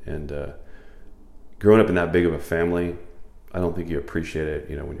 and growing up in that big of a family, I don't think you appreciate it,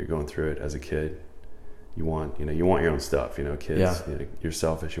 you know, when you're going through it as a kid. You want your own stuff, you know, kids. Yeah. You know, you're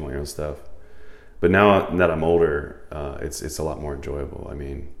selfish, you want your own stuff. But now that I'm older, it's a lot more enjoyable. I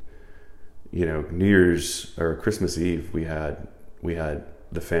mean, New Year's or Christmas Eve, we had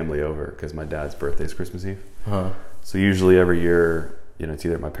the family over because my dad's birthday is Christmas Eve. So usually every year, it's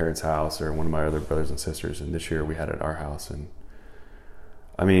either at my parents' house or one of my other brothers and sisters. And this year we had it at our house. And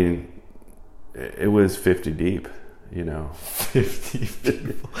I mean, it was 50 deep, 50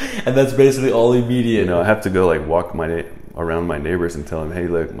 people. And that's basically all immediate. I have to go like walk around my neighbors and tell them, hey,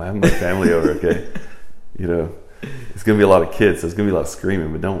 look, I have my family over, okay? It's going to be a lot of kids, so it's going to be a lot of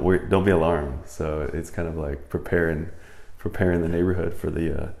screaming, but don't be alarmed. So it's kind of like preparing the neighborhood for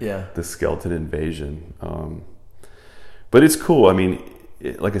the skeleton invasion. But it's cool. I mean,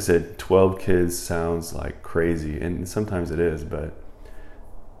 like I said, 12 kids sounds like crazy, and sometimes it is, but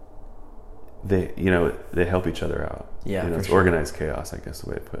they help each other out. Yeah, it's sure. Organized chaos, I guess the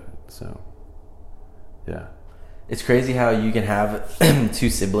way to put it. So, yeah. It's crazy how you can have two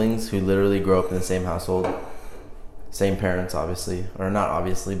siblings who literally grow up in the same household, same parents, obviously, or not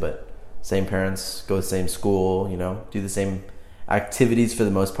obviously, but same parents, go to the same school, do the same activities for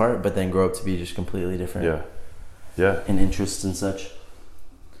the most part, but then grow up to be just completely different. Yeah. In interests and such.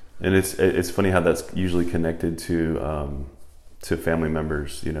 And it's funny how that's usually connected to family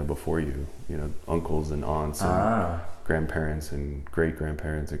members, before you, uncles and aunts and grandparents and great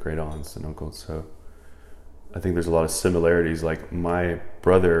grandparents and great aunts and uncles. So I think there's a lot of similarities. Like my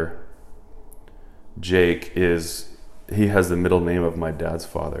brother Jake he has the middle name of my dad's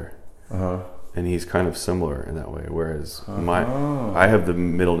father, and he's kind of similar in that way. Whereas I have the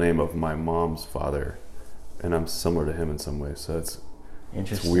middle name of my mom's father, and I'm similar to him in some ways. So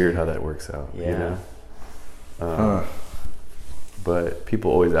it's weird how that works out. Yeah. But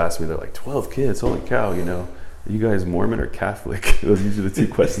people always ask me, they're like, 12 kids, holy cow, are you guys Mormon or Catholic? Those are usually the two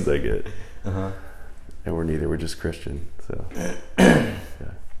questions I get. And we're neither, we're just Christian. So, yeah.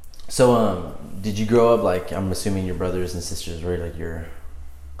 So, did you grow up, like, I'm assuming your brothers and sisters were like your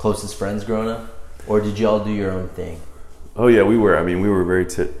closest friends growing up? Or did you all do your own thing? Oh yeah, we were. I mean, we were very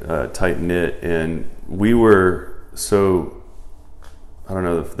tight-knit, and we were so, I don't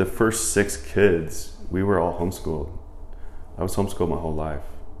know, the first 6 kids, we were all homeschooled. I was homeschooled my whole life.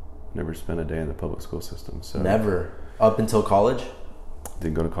 Never spent a day in the public school system. So never? Up until college?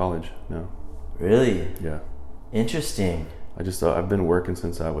 Didn't go to college, no. Really? Yeah. Interesting. I've been working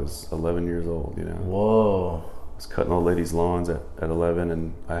since I was 11 years old, Whoa. I was cutting old ladies' lawns at 11,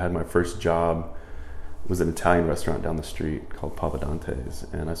 and I had my first job. It was an Italian restaurant down the street called Papadante's,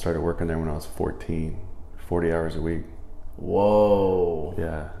 and I started working there when I was 14, 40 hours a week. Whoa.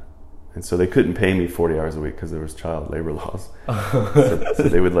 Yeah. And so they couldn't pay me 40 hours a week because there was child labor laws. so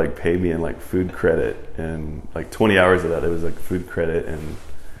they would like pay me in like food credit, and like 20 hours of that, it was like food credit, and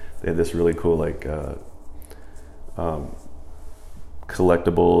they had this really cool like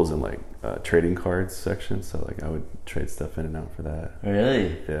collectibles and like trading cards section. So like I would trade stuff in and out for that.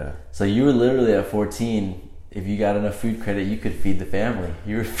 Really? Yeah. So you were literally at 14. If you got enough food credit, you could feed the family.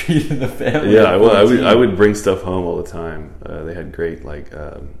 You were feeding the family. Yeah, well, I would bring stuff home all the time. They had great like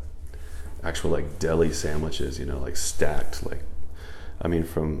actual like deli sandwiches, like stacked, like, I mean,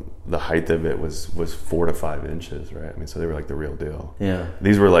 from the height of it was 4 to 5 inches, right? I mean, so they were like the real deal. Yeah.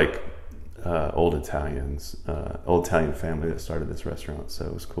 These were like old Italian family that started this restaurant, so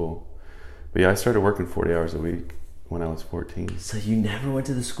it was cool. But yeah, I started working 40 hours a week when I was 14. So you never went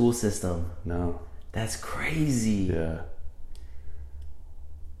to the school system? No. That's crazy. Yeah.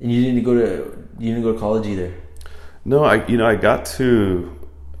 And you didn't go to college either? No, I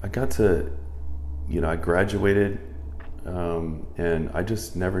graduated, and I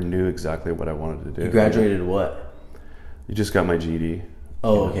just never knew exactly what I wanted to do. You graduated what? You just got my GED.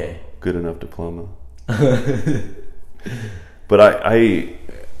 Oh, okay. Good enough diploma. But I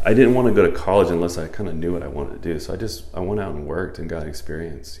didn't want to go to college unless I kind of knew what I wanted to do. So I went out and worked and got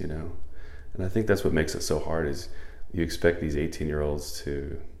experience, And I think that's what makes it so hard is you expect these 18-year-olds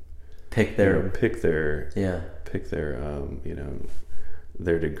to pick their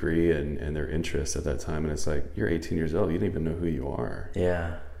their degree and their interest at that time, and it's like, you're 18 years old, you don't even know who you are.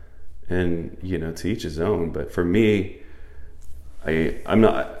 Yeah. And to each his own. But for me, I'm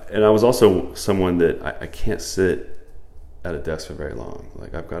not, and I was also someone that I can't sit at a desk for very long.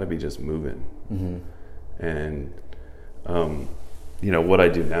 Like I've got to be just moving. Mm-hmm. And what I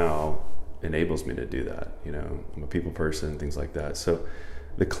do now enables me to do that. I'm a people person, things like that. So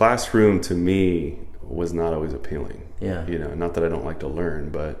the classroom to me was not always appealing. Yeah. Not that I don't like to learn,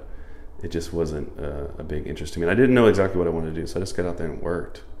 but it just wasn't a big interest to me. And I didn't know exactly what I wanted to do, so I just got out there and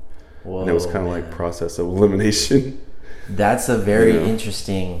worked. Whoa, and it was kind of like process of elimination. That's a very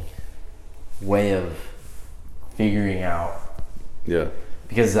interesting way of figuring out. Yeah.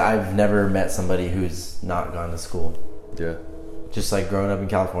 Because I've never met somebody who's not gone to school. Yeah. just like growing up in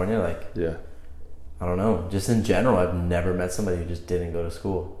California, like Yeah. I don't know, just in general, I've never met somebody who just didn't go to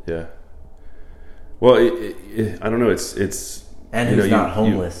school. Yeah. Well, I don't know. It's And who's not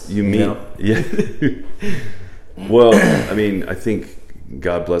homeless. You meet. Know? Yeah. Well, I mean, I think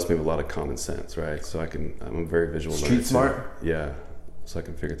God blessed me with a lot of common sense, right? So I'm a very visual learner. Street smart? Yeah. So I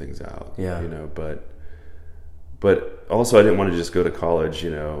can figure things out. Yeah. You know, but also I didn't want to just go to college,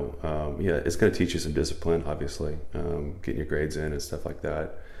 you know. Yeah, it's going to teach you some discipline, obviously, getting your grades in and stuff like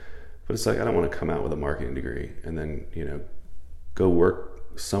that. But it's like, I don't want to come out with a marketing degree and then, you know, go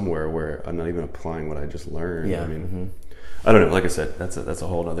work somewhere where I'm not even applying what I just learned. Yeah. I mean, I don't know. Like I said, that's a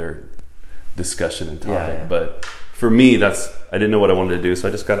whole other discussion and topic. Yeah. But for me, I didn't know what I wanted to do, so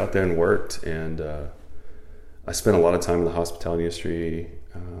I just got out there and worked. And I spent a lot of time in the hospitality industry.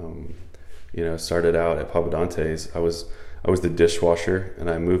 You know, started out at Papadante's. I was the dishwasher, and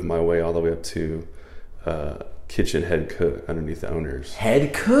I moved my way all the way up to kitchen head cook underneath the owners.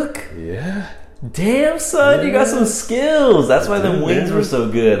 Head cook? Yeah. Damn, son, you got some skills. That's why the wings were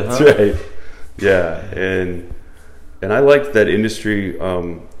so good, huh? That's right. Yeah, and I liked that industry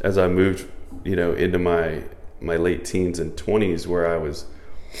as I moved, you know, into my late teens and 20s, where I was,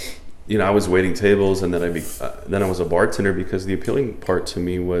 you know, I was waiting tables, and then I was a bartender, because the appealing part to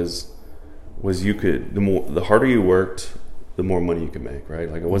me was the harder you worked, the more money you could make,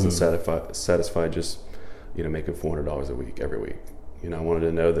 right? Like I wasn't satisfied just, you know, making $400 a week every week. You know, I wanted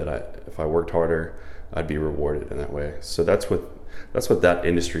to know that if I worked harder, I'd be rewarded in that way. So that's what that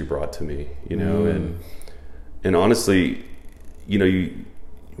industry brought to me, you know. And honestly, you know,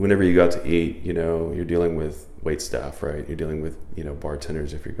 whenever you got to eat, you know, you're dealing with wait staff, right? You're dealing with, you know,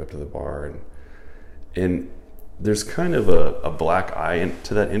 bartenders if you go up to the bar, and there's kind of a black eye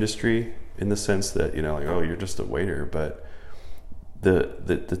to that industry, in the sense that, you know, like, oh, you're just a waiter, but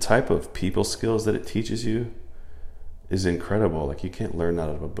the type of people skills that it teaches you is incredible. Like, you can't learn that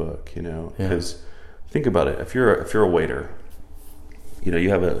out of a book, you know. Because think about it, if you're a waiter, you know, you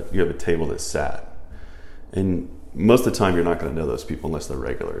have a table that's sat, and most of the time you're not going to know those people unless they're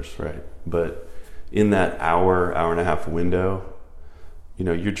regulars, right? But in that hour and a half window, you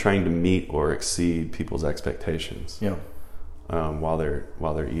know, you're trying to meet or exceed people's expectations. Yeah. While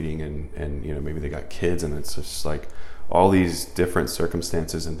they're eating, and you know, maybe they got kids, and it's just like all these different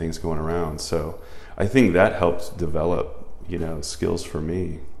circumstances and things going around. So I think that helped develop, you know, skills for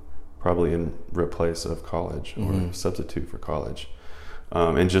me, probably in replace of college or substitute for college,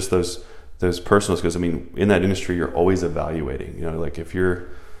 and just those personal skills. I mean, in that industry, you're always evaluating. You know, like if you're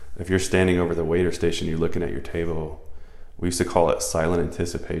standing over the waiter station, you're looking at your table. We used to call it silent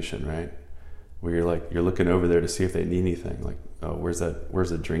anticipation, right? Where you're looking over there to see if they need anything. Like, oh, where's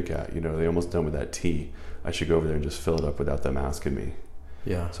the drink at? You know, they almost done with that tea. I should go over there and just fill it up without them asking me.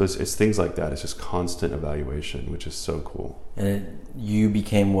 Yeah. So it's things like that. It's just constant evaluation, which is so cool. And you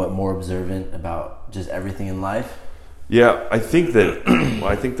became more observant about just everything in life? Yeah, I think that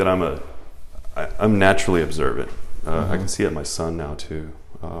I'm naturally observant. I can see it in my son now too.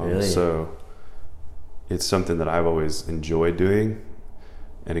 Really? So it's something that I've always enjoyed doing.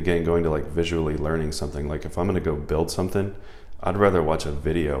 And again, going to like visually learning something. Like if I'm going to go build something, I'd rather watch a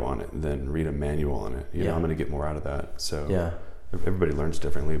video on it than read a manual on it. You know, I'm going to get more out of that. So everybody learns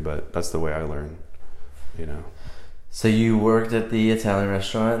differently, but that's the way I learn, you know. So you worked at the Italian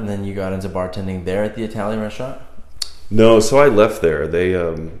restaurant, and then you got into bartending there at the Italian restaurant? No, so I left there. They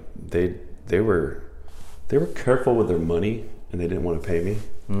were careful with their money, and they didn't want to pay me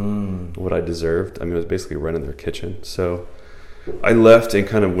what I deserved. I mean, it was basically running their kitchen. So I left and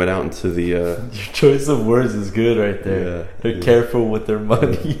kind of went out into the... Your choice of words is good right there. Yeah, they're careful with their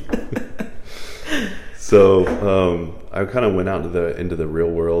money. So I kind of went out into the real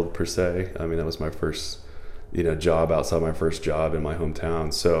world, per se. I mean, that was my first, you know, job outside my first job in my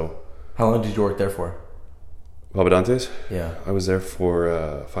hometown. So... How long did you work there for? Papadante's? Yeah. I was there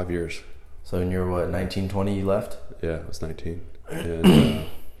for 5 years. So when you were, 19, 20, you left? Yeah, I was 19.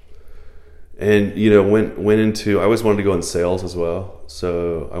 And you know, I always wanted to go in sales as well.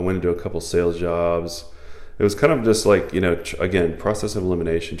 So I went into a couple sales jobs. It was kind of just like, you know, again, process of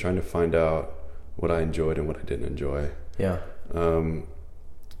elimination, trying to find out what I enjoyed and what I didn't enjoy. Yeah.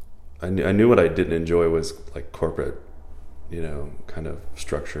 I knew what I didn't enjoy was like corporate, you know, kind of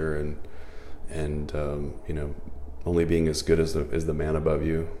structure and you know, only being as good as the man above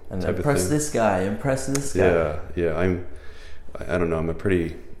you. And impress this guy. Yeah. I don't know. I'm a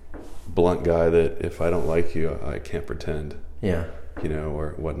pretty blunt guy that if I don't like you, I can't pretend. Yeah. You know,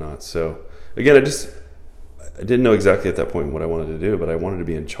 or whatnot. So again, I didn't know exactly at that point what I wanted to do, but I wanted to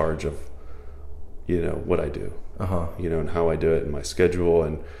be in charge of, you know, what I do. You know, and how I do it, and my schedule,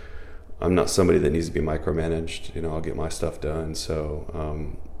 and I'm not somebody that needs to be micromanaged. You know, I'll get my stuff done.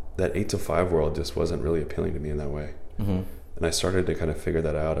 So that 8 to 5 world just wasn't really appealing to me in that way. Mm-hmm. And I started to kind of figure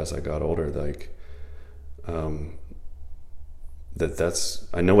that out as I got older. Like, that's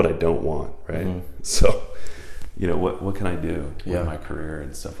I know what I don't want, right? Mm-hmm. So, you know, what can I do with my career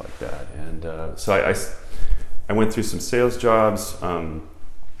and stuff like that? And so I went through some sales jobs,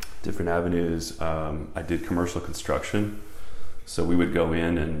 different avenues. I did commercial construction. So we would go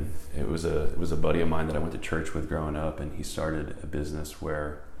in, and it was a buddy of mine that I went to church with growing up, and he started a business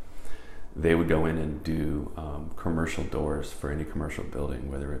where they would go in and do commercial doors for any commercial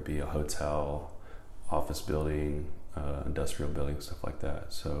building, whether it be a hotel, office building, industrial building, stuff like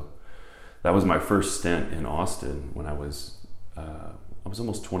that. So that was my first stint in Austin when I was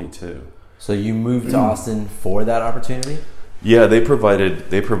almost 22. So you moved to Austin for that opportunity? Yeah, they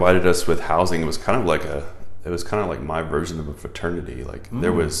provided us with housing. It was kind of like my version of a fraternity. Like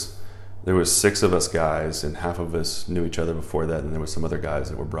there was 6 of us guys, and half of us knew each other before that, and there was some other guys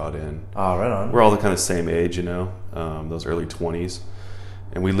that were brought in. Oh, right on. We're all the kind of same age, you know, those early 20s.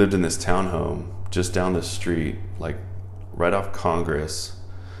 And we lived in this townhome just down the street, like right off Congress,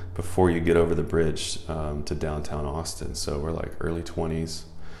 before you get over the bridge to downtown Austin. So we're like early 20s.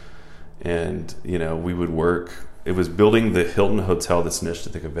 And, you know, we would work. It was building the Hilton Hotel that's niche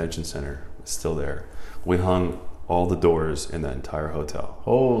at the convention center. It's still there. We hung all the doors in that entire hotel.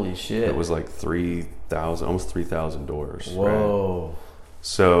 Holy shit. It was like 3,000, almost 3,000 doors. Whoa. Right?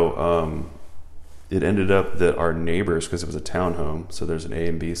 So it ended up that our neighbors, because it was a townhome, so there's an A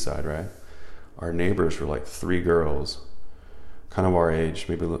and B side, right? Our neighbors were like 3 girls, kind of our age,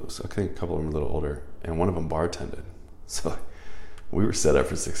 maybe I think a couple of them were a little older, and one of them bartended. So we were set up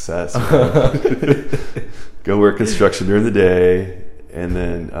for success. Go work construction during the day, and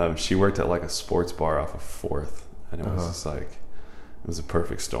then she worked at like a sports bar off of 4th, and it was just like, it was a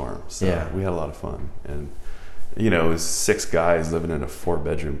perfect storm. So we had a lot of fun. And, you know, it was 6 guys living in a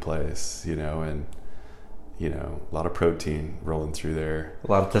 4-bedroom place, you know, and, you know, a lot of protein rolling through there.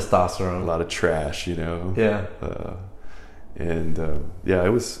 A lot of testosterone. A lot of trash, you know. Yeah.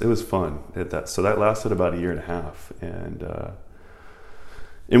 It was fun. So that lasted about 1.5 years.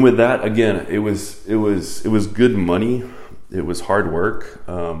 And with that, again, it was good money. It was hard work,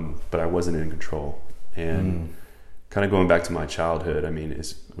 but I wasn't in control. And kind of going back to my childhood, I mean,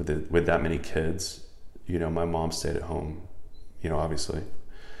 with that many kids, you know, my mom stayed at home, you know, obviously.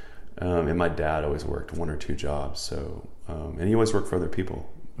 And my dad always worked 1 or 2 jobs. So, and he always worked for other people,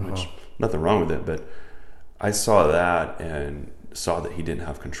 which nothing wrong with it. But I saw that and saw that he didn't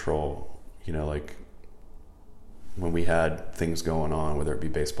have control, you know, like when we had things going on, whether it be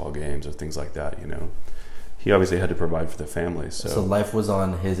baseball games or things like that, you know, he obviously had to provide for the family. So life was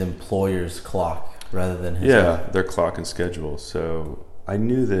on his employer's clock rather than his own. Their clock and schedule. So I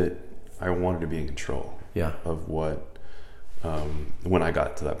knew that I wanted to be in control of what, when I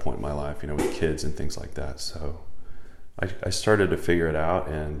got to that point in my life, you know, with kids and things like that. So I started to figure it out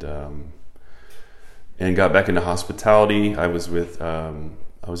and got back into hospitality. I was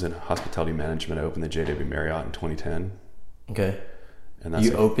in hospitality management. I opened the JW Marriott in 2010. Okay. And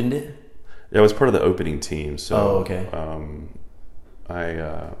that's opened it? Yeah, I was part of the opening team. So,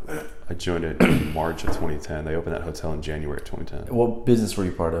 I joined it in March of 2010. They opened that hotel in January of 2010. What business were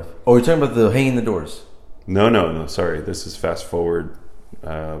you part of? Oh, you're talking about the hanging the doors? No. Sorry. This is fast forward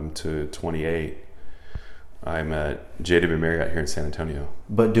to 28. I'm at JW Marriott here in San Antonio.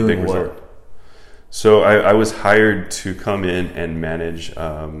 But doing what? Resort. So I was hired to come in and manage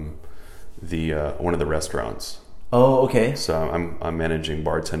one of the restaurants. Oh, okay. So I'm managing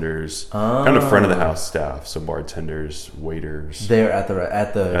bartenders, kind of front of the house staff. So bartenders, waiters. There at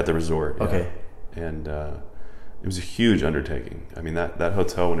the resort. Yeah. Okay. And it was a huge undertaking. I mean that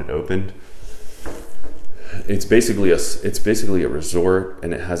hotel when it opened, it's basically a resort,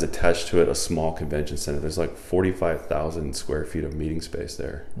 and it has attached to it a small convention center. There's like 45,000 square feet of meeting space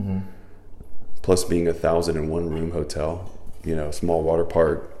there. Mm-hmm. Plus being 1,001 room hotel, you know, small water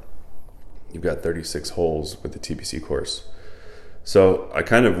park. You've got 36 holes with the TPC course. So I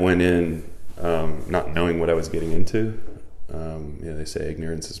kind of went in not knowing what I was getting into. You know, they say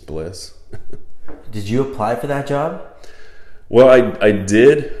ignorance is bliss. Did you apply for that job? Well, I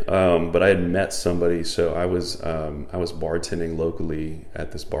did, but I had met somebody. So I was bartending locally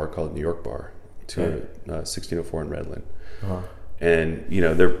at this bar called New York Bar, 1604 in Redland. Uh-huh. And you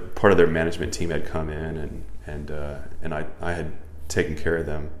know, part of their management team had come in, and I had taken care of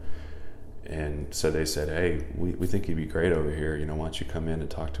them. And so they said, hey, we think you'd be great over here. You know, why don't you come in and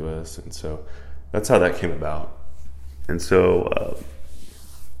talk to us? And so that's how that came about. And so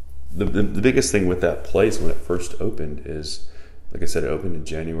the biggest thing with that place when it first opened is Like I said, it opened in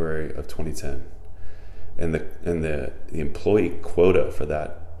January of 2010, and the employee quota for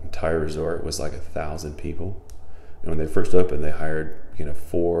that entire resort was like 1,000 people. And when they first opened, they hired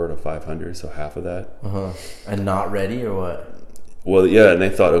 400 to 500, so half of that. And not ready or what? Well, yeah, and they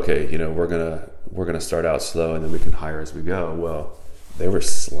thought, okay, we're gonna start out slow, and then we can hire as we go. Well, they were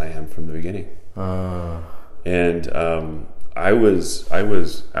slammed from the beginning. And I was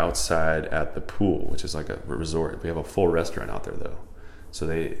outside at the pool, which is like a resort. We have a full restaurant out there though, so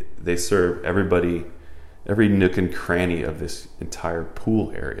they serve everybody, every nook and cranny of this entire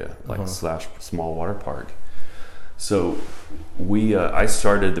pool area, like slash small water park. So I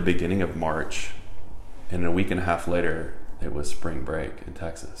started the beginning of March, and a week and a half later it was spring break in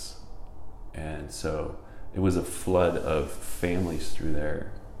Texas, and so it was a flood of families through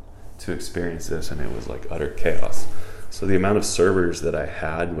there to experience this, and it was like utter chaos. So the amount of servers that I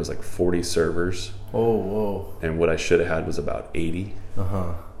had was like 40 servers. Oh, whoa. And what I should have had was about 80.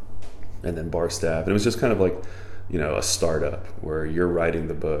 And then bar staff. And it was just kind of like, a startup where you're writing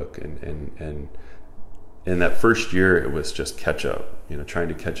the book. And in that first year, it was just catch up, trying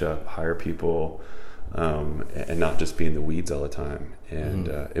to catch up, hire people, and not just be in the weeds all the time. And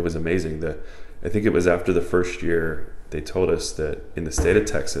it was amazing. I think it was after the first year, they told us that in the state of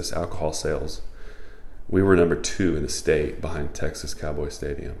Texas, alcohol sales, we were number 2 in the state behind Texas Cowboy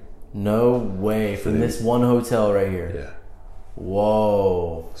Stadium. No way. From this one hotel right here. Yeah.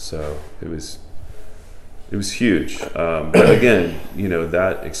 Whoa. So it was huge. But again,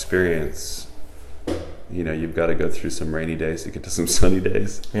 that experience, you've got to go through some rainy days to get to some sunny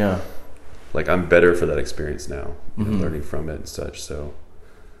days. Yeah. Like I'm better for that experience now, learning from it and such. So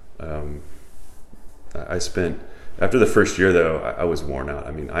I spent, after the first year though, I was worn out.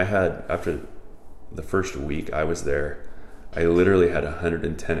 I mean, after the first week I was there, I literally had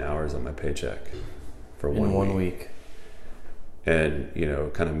 110 hours on my paycheck for one week. And,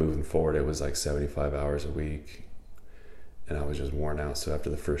 kind of moving forward, it was like 75 hours a week. And I was just worn out. So after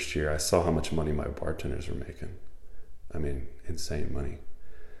the first year, I saw how much money my bartenders were making. I mean, insane money.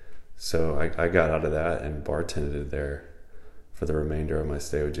 So I got out of that and bartended there for the remainder of my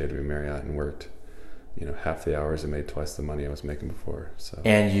stay with JW Marriott and worked, half the hours and made twice the money I was making before. So.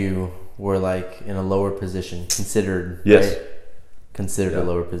 And you were like in a lower position, considered. Yes. Right? Considered a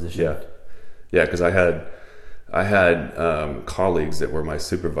lower position. Yeah. Yeah, because I had colleagues that were my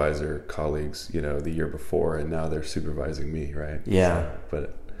supervisor colleagues, the year before, and now they're supervising me, right? Yeah. So,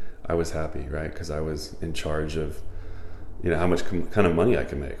 but I was happy, right? Because I was in charge of, how much kind of money I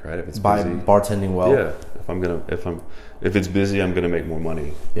can make, right? If it's by busy, bartending well. Yeah. If it's busy, I'm gonna make more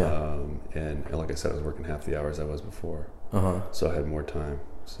money. Yeah. And like I said, I was working half the hours I was before. So I had more time.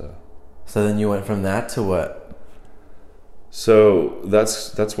 So then you went from that to what? So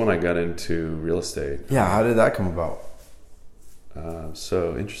that's when I got into real estate. Yeah, how did that come about?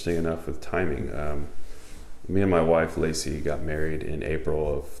 So interesting enough with timing, me and my wife Lacey got married in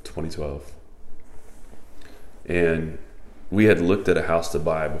April of 2012, and we had looked at a house to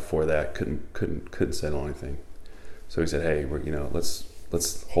buy before that. Couldn't settle anything. So we said, hey,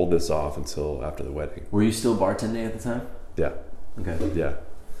 let's hold this off until after the wedding. Were you still bartending at the time? Yeah. Okay. Yeah,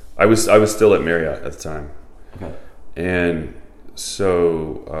 I was still at Marriott at the time. Okay. And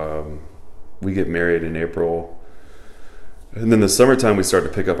so we get married in April, and then the summertime we start to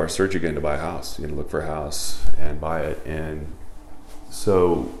pick up our search again to buy a house, look for a house and buy it. And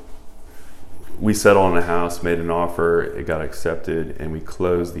so we settled on a house, made an offer, it got accepted, and we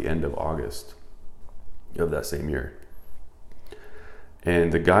closed the end of August of that same year.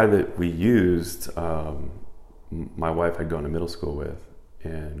 And the guy that we used, my wife had gone to middle school with,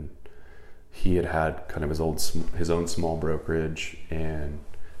 and he had kind of his own small brokerage, and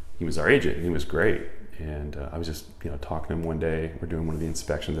he was our agent, and he was great. And I was just talking to him one day. We're doing one of the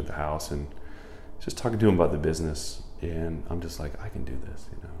inspections at the house, and just talking to him about the business. And I'm just like, I can do this,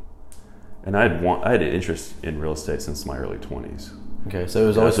 And I had an interest in real estate since my early 20s. Okay, so it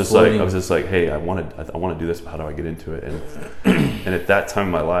was always I was just like, hey, I want to do this. How do I get into it? And at that time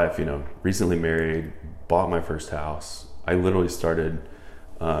in my life, recently married, bought my first house. I literally started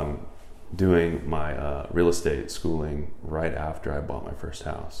doing my real estate schooling right after I bought my first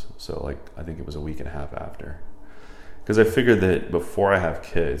house. So I think it was a week and a half after, because I figured that before I have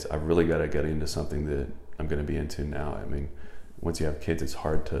kids, I've really got to get into something that I'm going to be into now. I mean, once you have kids, it's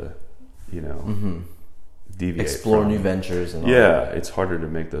hard to, deviate, explore new ventures and all that. It's harder to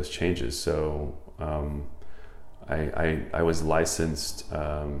make those changes. So I was licensed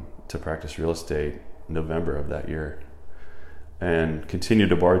to practice real estate November of that year, and continued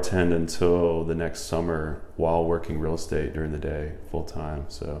to bartend until the next summer while working real estate during the day full time.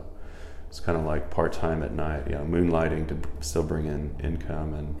 So it's kind of like part-time at night, moonlighting to still bring in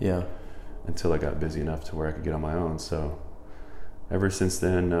income, and until I got busy enough to where I could get on my own. So ever since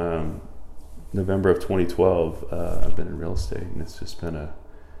then, November of 2012, I've been in real estate, and it's just been a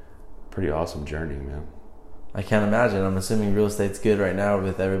pretty awesome journey, man. I can't imagine. I'm assuming real estate's good right now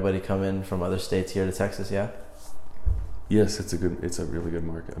with everybody coming from other states here to Texas, yeah? Yes, it's a really good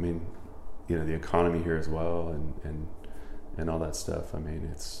market. I mean, the economy here as well, and all that stuff. I mean,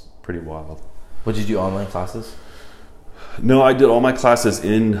 it's pretty wild. Would you do online classes? No, I did all my classes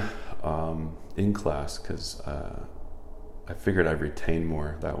in class, because I figured I'd retain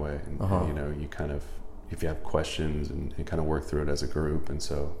more that way. And you kind of, if you have questions, and kind of work through it as a group. And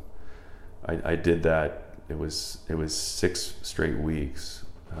so I did that. It was 6 straight weeks,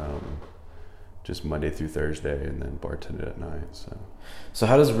 just Monday through Thursday, and then bartended at night. So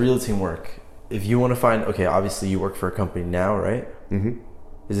how does realting work? If you want to find, obviously you work for a company now, right? Mm-hmm.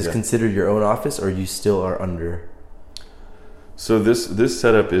 Is this considered your own office, or you still are under? So this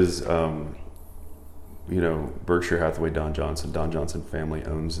setup is, Berkshire Hathaway, Don Johnson family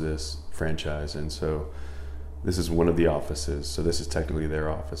owns this franchise, and so this is one of the offices. So this is technically their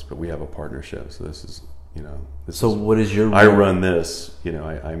office, but we have a partnership. So this is, what is your? I run this.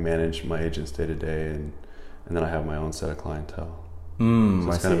 I manage my agents day to day, and then I have my own set of clientele. So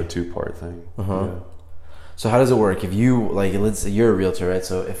it's kind of a 2-part thing. Yeah. So how does it work? If you let's say you're a realtor, right?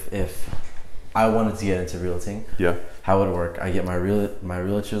 So if I wanted to get into realting, how would it work? I get my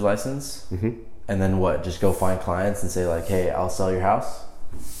realtor's license, and then what? Just go find clients and say hey, I'll sell your house.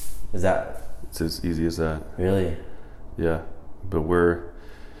 Is that? It's as easy as that. Really? Yeah, but where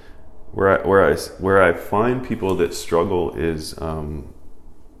I find people that struggle is,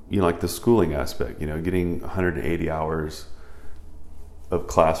 like the schooling aspect. Getting 180 hours of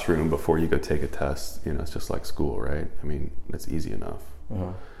classroom before you go take a test. It's just like school, right? I mean, it's easy enough.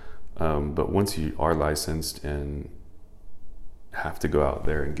 But once you are licensed and have to go out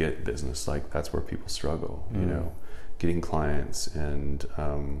there and get business, that's where people struggle. Getting clients and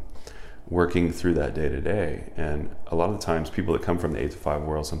working through that day to day. And a lot of the times, people that come from the 8-to-5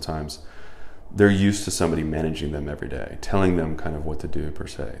 world, sometimes they're used to somebody managing them every day, telling them kind of what to do per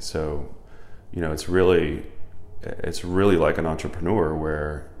se. So, it's really like an entrepreneur,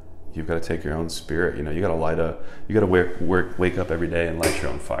 where you've got to take your own spirit. You got to wake up every day and light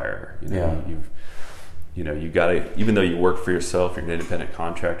your own fire. You got to, even though you work for yourself, you're an independent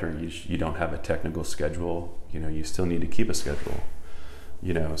contractor, you don't have a technical schedule. You still need to keep a schedule.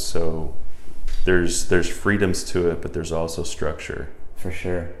 So there's freedoms to it, but there's also structure. For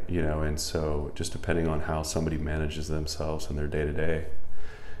sure. And so just depending on how somebody manages themselves in their day to day,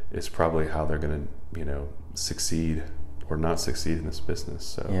 is probably how they're going to, succeed or not succeed in this business.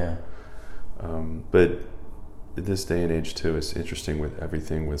 So, but this day and age too, is interesting with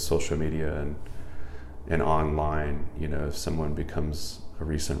everything with social media and online. If someone becomes a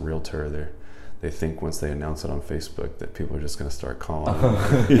recent realtor, they think once they announce it on Facebook that people are just going to start calling.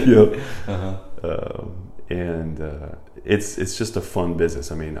 And it's just a fun business.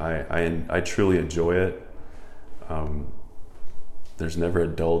 I mean, I truly enjoy it. There's never a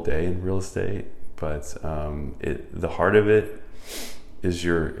dull day in real estate, but the heart of it is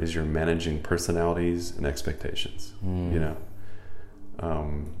you're managing personalities and expectations.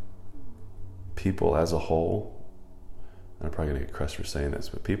 People as a whole, and I'm probably gonna get crushed for saying this,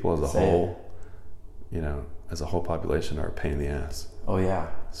 but people as a whole, as a whole population, are a pain in the ass. Oh yeah.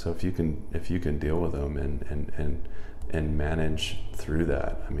 So if you can deal with them and manage through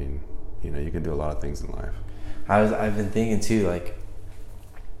that, I mean, you can do a lot of things in life. I've been thinking too,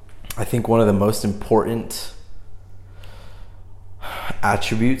 I think one of the most important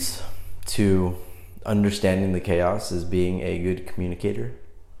attributes to understanding the chaos is being a good communicator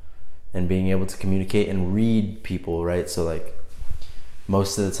and being able to communicate and read people, right? So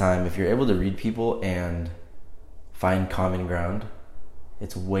most of the time, if you're able to read people and find common ground,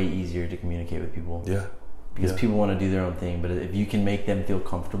 it's way easier to communicate with people. Yeah. Because people want to do their own thing, but if you can make them feel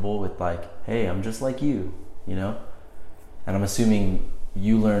comfortable with hey, I'm just like you, and I'm assuming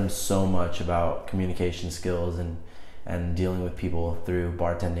you learned so much about communication skills and dealing with people through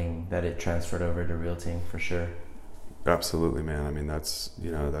bartending that it transferred over to realting for sure. Absolutely, man. I mean, that's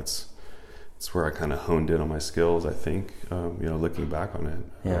where I kind of honed in on my skills, I think, looking back on it.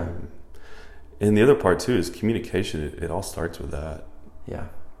 Yeah. And the other part too is communication. It all starts with that. Yeah.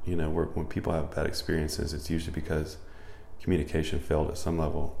 When people have bad experiences, it's usually because communication failed at some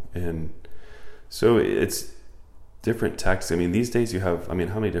level. And so it's different tactics. I mean, these days how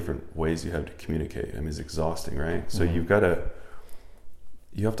many different ways you have to communicate? I mean, it's exhausting, right? So you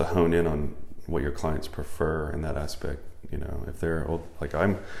have to hone in on what your clients prefer in that aspect. You know, if they're old, like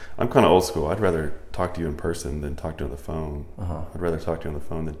I'm kind of old school. I'd rather talk to you in person than talk to you on the phone. I'd rather talk to you on the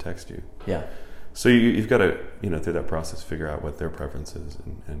phone than text you. Yeah. So you've got to, you know, through that process, figure out what their preference is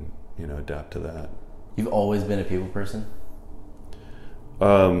and you know, adapt to that. You've always been a people person?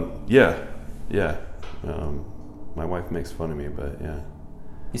 Yeah. My wife makes fun of me, but yeah.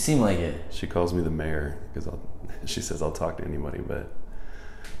 You seem like it. She calls me the mayor because she says I'll talk to anybody, but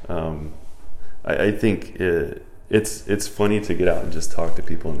I think it's funny to get out and just talk to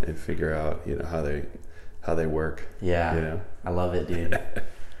people and figure out, you know, how they work. Yeah. You know? I love it, dude.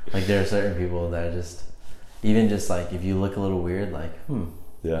 Like there are certain people that are just, even just like if you look a little weird, like,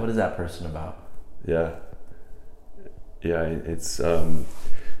 yeah. What is that person about? Yeah. Yeah, it's so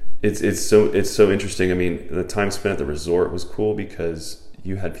interesting. I mean, the time spent at the resort was cool because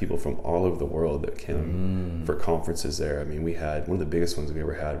you had people from all over the world that came for conferences there. I mean, we had one of the biggest ones we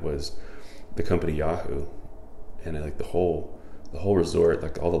ever had was the company Yahoo, and like the whole resort,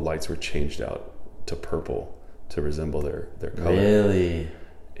 like all the lights were changed out to purple to resemble their color. Really?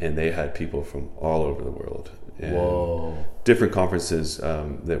 And they had people from all over the world. And whoa. Different conferences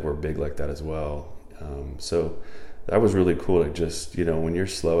that were big like that as well. So that was really cool to just, you know, when you're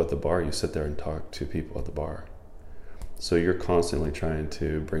slow at the bar, you sit there and talk to people at the bar. So you're constantly trying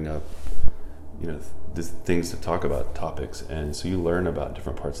to bring up, you know, things to talk about, topics, and so you learn about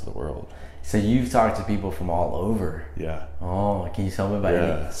different parts of the world. So you've talked to people from all over. Yeah. Oh, can you tell me about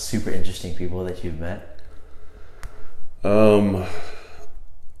any super interesting people that you've met? Well,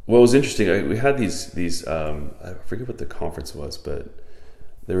 it was interesting. We had these I forget what the conference was, but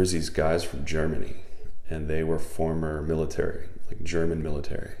there was these guys from Germany, and they were former military, like German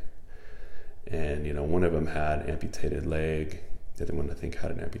military. And, you know, one of them had amputated leg. The other one, I think,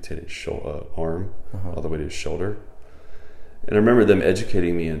 had an amputated arm all the way to his shoulder. And I remember them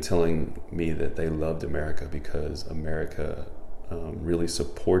educating me and telling me that they loved America because America really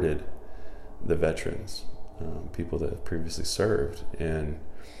supported the veterans, people that have previously served, and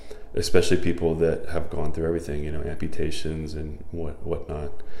especially people that have gone through everything, you know, amputations and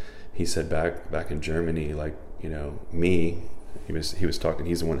whatnot. He said back in Germany, like, you know, he was talking,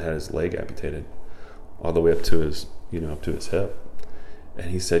 he's the one that had his leg amputated all the way up to his, you know, up to his hip. And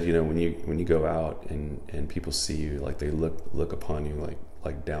he said, you know, when you go out and people see you, like they look upon you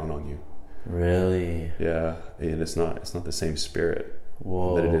like down on you. Really? Yeah. And it's not the same spirit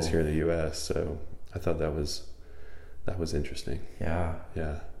that it is here in the US. So I thought that was interesting. Yeah.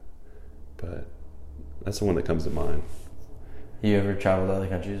 Yeah. But that's the one that comes to mind. You ever traveled to other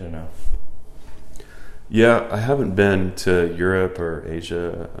countries or no? Yeah, I haven't been to Europe or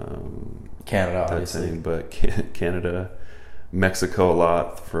Asia. Canada, obviously. But Canada, Mexico a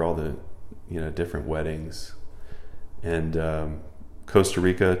lot for all the, you know, different weddings. And Costa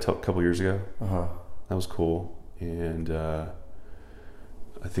Rica a couple years ago. That was cool. And I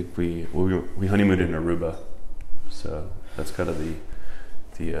think we honeymooned in Aruba. So that's kind of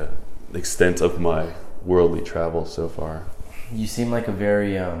the extent of my worldly travel so far. You seem like a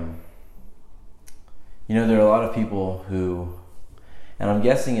very you know, there are a lot of people who, and I'm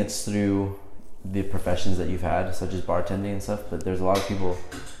guessing it's through the professions that you've had, such as bartending and stuff, but there's a lot of people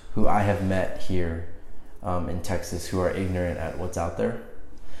who I have met here in Texas who are ignorant at what's out there.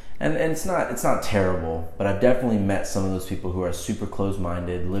 And it's not terrible, but I've definitely met some of those people who are super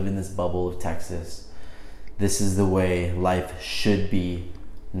closed-minded, live in this bubble of Texas. This is the way life should be,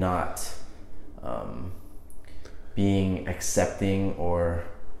 not being accepting or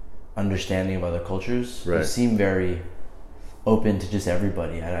understanding of other cultures. Right. You seem very open to just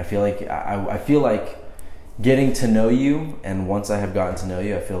everybody, and I feel like I feel like getting to know you, and once I have gotten to know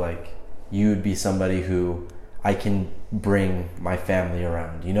you, I feel like you would be somebody who I can bring my family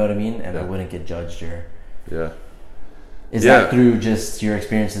around, you know what I mean? And I wouldn't get judged or... Yeah. Is that through just your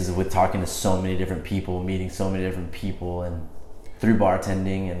experiences with talking to so many different people, meeting so many different people, and through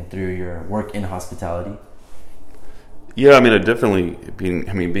bartending and through your work in hospitality? Yeah, I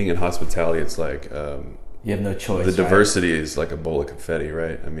mean, being in hospitality, it's like... you have no choice. The diversity is like a bowl of confetti,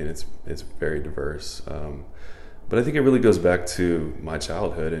 right? I mean, it's very diverse. But I think it really goes back to my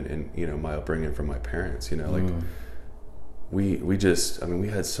childhood and you know, my upbringing from my parents. You know, like we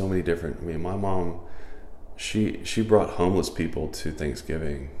had so many different. I mean, my mom, she brought homeless people to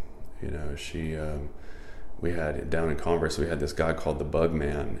Thanksgiving. You know, we had down in Converse, we had this guy called the Bug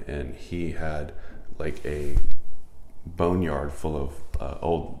Man, and he had like a boneyard full of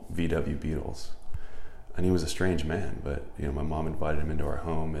old VW Beetles. And he was a strange man, but you know, my mom invited him into our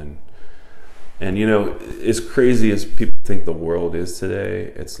home, and you know, as crazy as people think the world is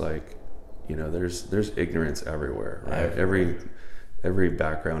today, it's like, you know, there's ignorance everywhere, right? Every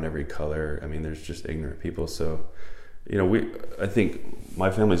background, every color. I mean, there's just ignorant people. So I think my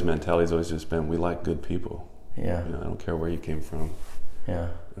family's mentality has always just been, we like good people. Yeah. I don't care where you came from. Yeah.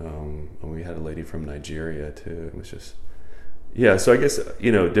 And we had a lady from Nigeria too. It was just, yeah. So I guess,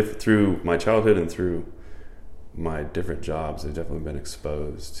 through my childhood and through my different jobs, I've definitely been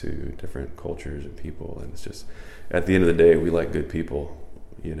exposed to different cultures and people. And it's just, at the end of the day, we like good people,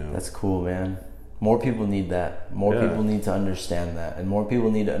 That's cool, man. More people need that. More people need to understand that. And more people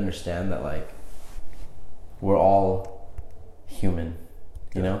need to understand that, like, we're all human,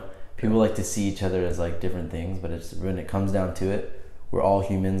 you know? People like to see each other as, like, different things, but it's when it comes down to it, we're all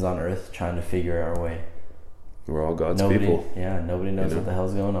humans on Earth trying to figure our way. We're all God's people. Yeah, nobody knows what the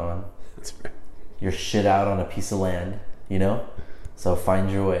hell's going on. That's right. You're shit out on a piece of land, So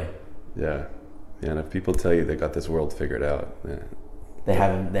find your way. Yeah. Yeah, and if people tell you they got this world figured out, they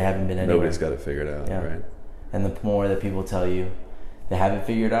haven't been anywhere. Nobody's got it figured out, right? And the more that people tell you they haven't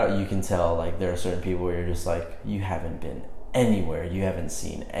figured out, you can tell, like, there are certain people where you're just like, you haven't been anywhere, you haven't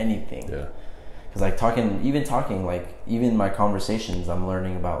seen anything. Yeah. Because, like, talking, like, even my conversations, I'm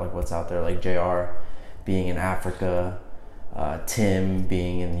learning about, like, what's out there, like JR being in Africa, Tim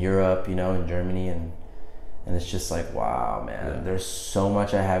being in Europe, in Germany, and it's just like, wow, man, there's so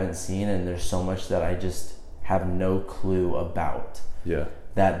much I haven't seen, and there's so much that I just have no clue about. Yeah.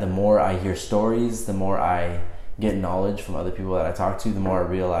 That the more I hear stories, the more I get knowledge from other people that I talk to, the more I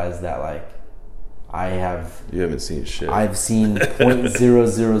realize that, like, you haven't seen shit. I've seen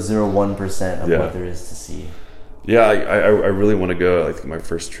 0.0001% of what there is to see. Yeah, I really want to go. I think my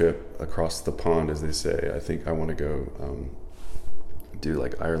first trip across the pond, as they say, I think I want to go do,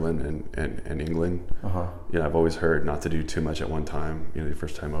 like, Ireland and England. I've always heard not to do too much at one time, the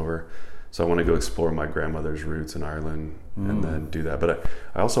first time over. So I want to go explore my grandmother's roots in Ireland and then do that. But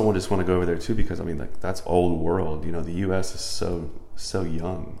I also just want to go over there too, because that's old world. The U.S. is so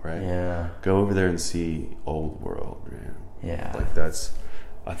young, right? Yeah. Go over there and see old world, man. Yeah. Like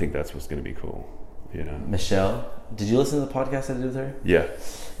I think that's what's going to be cool. Michelle, did you listen to the podcast I did with her? Yeah.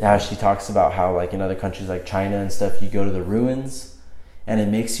 Yeah, she talks about how, like, in other countries like China and stuff, you go to the ruins, and it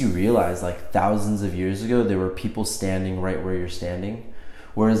makes you realize, like, thousands of years ago there were people standing right where you're standing.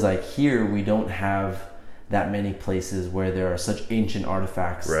 Whereas, like, here, we don't have that many places where there are such ancient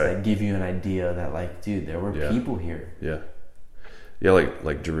artifacts that give you an idea that, like, dude, there were people here. Yeah. Yeah,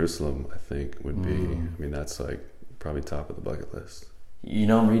 like Jerusalem, I think, would be, that's, like, probably top of the bucket list.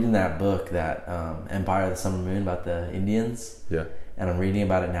 I'm reading that book, that Empire of the Summer Moon, about the Indians. Yeah. And I'm reading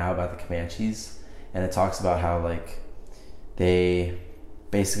about it now, about the Comanches. And it talks about how, like, they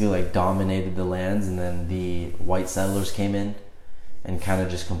basically, like, dominated the lands, and then the white settlers came in and kind of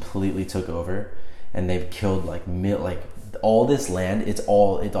just completely took over, and they've killed like all this land. It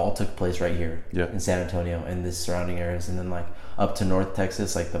all took place right here in San Antonio and the surrounding areas, and then, like, up to North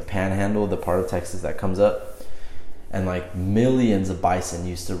Texas, like the Panhandle, the part of Texas that comes up, and, like, millions of bison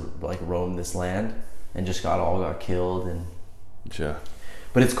used to, like, roam this land and just got killed. And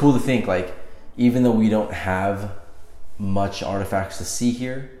but it's cool to think, like, even though we don't have much artifacts to see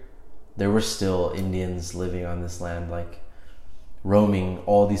here, there were still Indians living on this land, like, roaming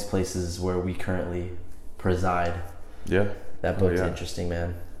all these places where we currently preside. Yeah. That book's interesting,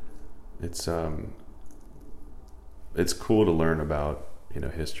 man. It's cool to learn about,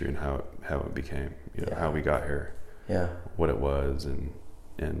 history and how it became, how we got here. Yeah. What it was, and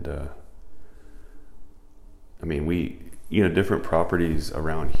we, different properties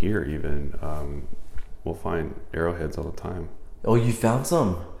around here even, we'll find arrowheads all the time. Oh, you found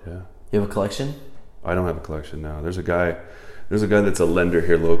some? Yeah. You have a collection? I don't have a collection now. There's a guy that's a lender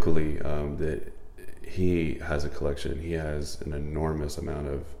here locally, that he has a collection. He has an enormous amount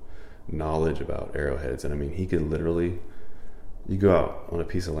of knowledge about arrowheads, and he could literally, you go out on a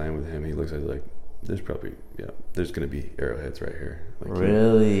piece of land with him, he looks at it like, there's going to be arrowheads right here. Like,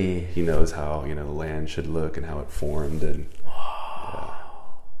 really? He knows how, the land should look and how it formed, and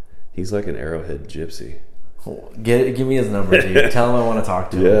he's like an arrowhead gypsy. Give me his number, dude. Tell him I want to talk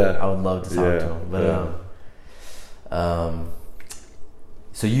to him. I would love to talk to him. But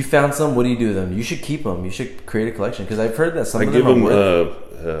so you found some. What do you do with them? You should keep them. You should create a collection, because I've heard that some of them are worth.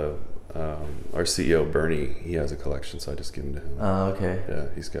 Our CEO Bernie, he has a collection, so I just give them to him. Oh, okay. Yeah,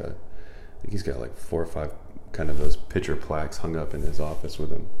 he's got like 4 or 5 kind of those picture plaques hung up in his office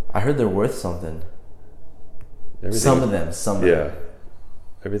with him. I heard they're worth something. Some of them. Yeah.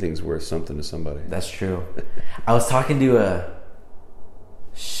 Everything's worth something to somebody. That's true. I was talking to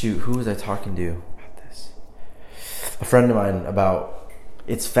who was I talking to about this? A friend of mine, about,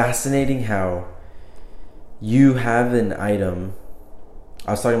 it's fascinating how you have an item.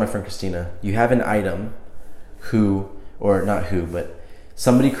 I was talking to my friend Christina. You have an item but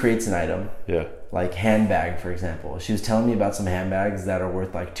somebody creates an item, Yeah. like handbag, for example. She was telling me about some handbags that are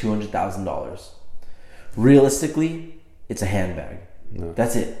worth like $200,000. Realistically, it's a handbag. No.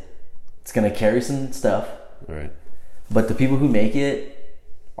 That's it. It's gonna carry some stuff, All right. but the people who make it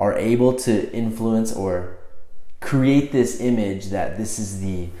are able to influence or create this image that this is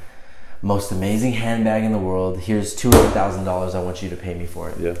the most amazing handbag in the world. Here's $200,000. I want you to pay me for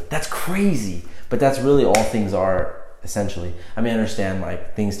it. Yeah. That's crazy, but that's really all things are. Essentially, I mean, I understand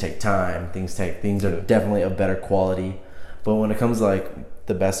like things take time. Things are definitely of better quality, but when it comes to like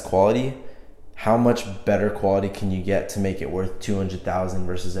the best quality, how much better quality can you get to make it worth $200,000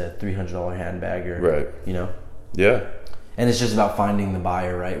 versus a $300 handbag, or Right. you know? Yeah. And it's just about finding the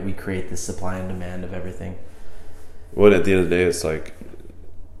buyer, right? We create this supply and demand of everything. Well, at the end of the day, it's like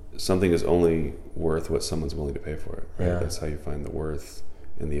something is only worth what someone's willing to pay for it. Right? Yeah. That's how you find the worth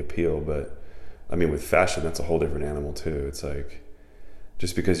and the appeal. But I mean, with fashion, that's a whole different animal too. It's like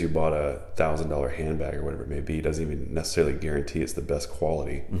just because you bought a $1,000 handbag or whatever it may be doesn't even necessarily guarantee it's the best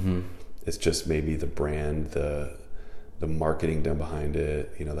quality. Mm-hmm. It's just maybe the brand, the marketing done behind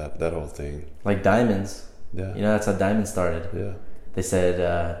it. You know, that whole thing. Like diamonds. Yeah. You know, that's how diamonds started. Yeah. They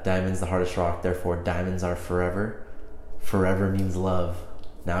said diamonds the hardest rock, therefore diamonds are forever. Forever means love.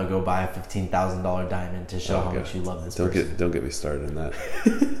 Now go buy a $15,000 diamond to show how much you love this person. Don't get me started on that.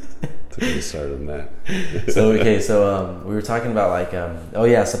 Don't get me started on that. So we were talking about like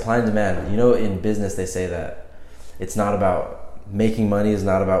supply and demand. You know, in business they say that it's not about making money is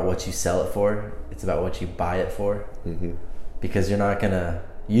not about what you sell it for. It's about what you buy it for. Mm-hmm. Because you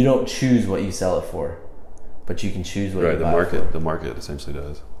don't choose what you sell it for, but you can choose what you buy it for. The market essentially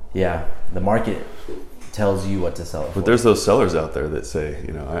does. Yeah, the market tells you what to sell it for. But there's those sellers out there that say,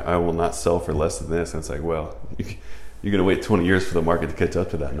 you know, I will not sell for less than this. And it's like, well, you're going to wait 20 years for the market to catch up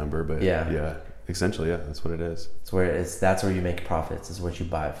to that number. But yeah, essentially, yeah, that's what it is. That's where you make profits, is what you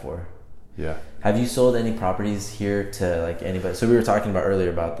buy it for. Yeah. Have you sold any properties here to like anybody? So we were talking about earlier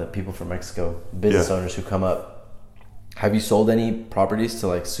about the people from Mexico, business owners who come up. Have you sold any properties to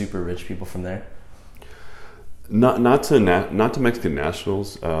like super rich people from there? Not to Mexican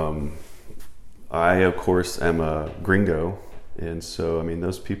nationals. I of course am a gringo, and so I mean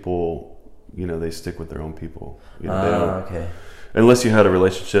those people, you know, they stick with their own people. You know, they don't, okay. Unless you had a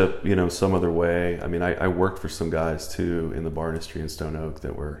relationship, you know, some other way. I mean, I worked for some guys too in the bar industry in Stone Oak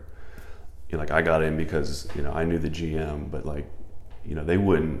that were, you know, like I got in because, you know, I knew the GM, but like, you know,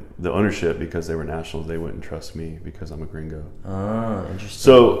 the ownership, because they were nationals, they wouldn't trust me because I'm a gringo. Oh, interesting.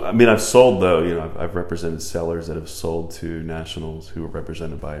 So, I mean, I've sold though, you know, I've represented sellers that have sold to nationals who were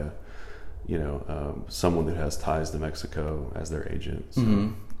represented by a, you know, someone that has ties to Mexico as their agent. So,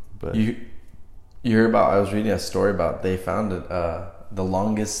 mm-hmm. But you hear about, I was reading a story about they found the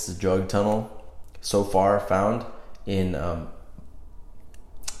longest drug tunnel so far found in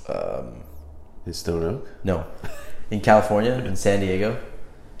Stone Oak? No, in California, in San Diego.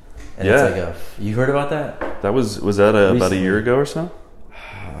 And yeah. It's like you heard about that? That was that about a year ago or so?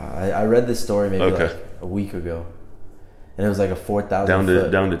 I read this story maybe like a week ago. And it was like a 4,000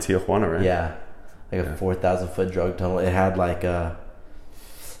 foot. Down to Tijuana, right? Yeah. Like a 4,000 foot drug tunnel. It had like a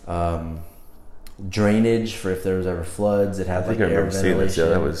drainage for if there was ever floods. It had like air ventilation.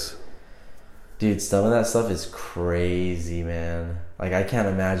 Yeah, that was... Dude, some of that stuff is crazy, man. Like I can't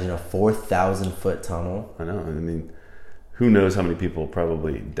imagine a 4,000 foot tunnel. I know. I mean, who knows how many people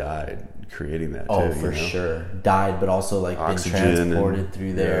probably died creating that too. For sure. Died, but also like oxygen been transported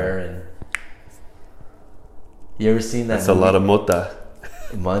through there. And you ever seen that? That's movie? A lot of mota.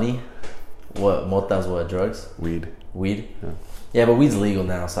 Money? What? Mota's what? Drugs? Weed? Yeah, but weed's legal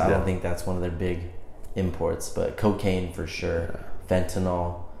now, so I don't think that's one of their big imports. But cocaine for sure. Yeah.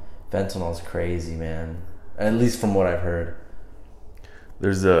 Fentanyl's crazy, man. At least from what I've heard.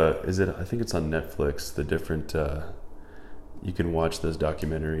 There's I think it's on Netflix, the different you can watch those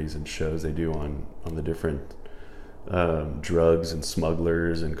documentaries and shows they do on the different drugs and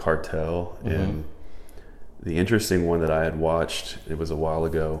smugglers and cartel. Mm-hmm. And the interesting one that I had watched, it was a while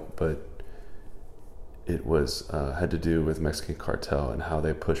ago, but it was had to do with Mexican cartel and how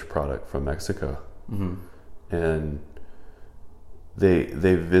they push product from Mexico. Mm-hmm. And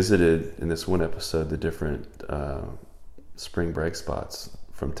they visited in this one episode the different spring break spots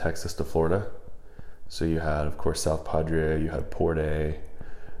from Texas to Florida. So you had, of course, South Padre, you had Port A,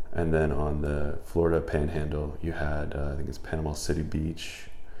 and then on the Florida Panhandle you had I think it's Panama City Beach.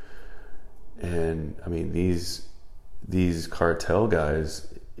 And I mean these cartel guys,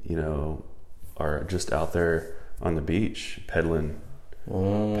 you know, are just out there on the beach peddling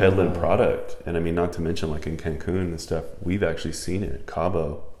product. And I mean, not to mention like in Cancun and stuff, we've actually seen it.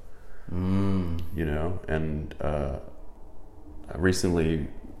 Cabo, you know, and recently,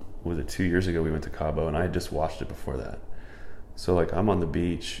 was it 2 years ago, we went to Cabo, and I had just watched it before that. So like I'm on the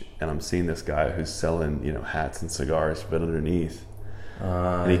beach and I'm seeing this guy who's selling, hats and cigars, but underneath.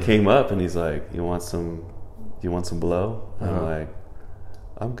 And he came up and he's like, you want some blow? And I'm like,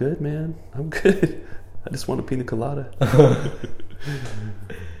 I'm good, man. I'm good. I just want a pina colada.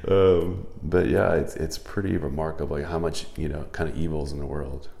 But yeah, it's pretty remarkable how much, kind of evil's in the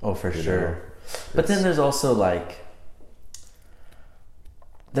world. Oh, for sure. But then there's also like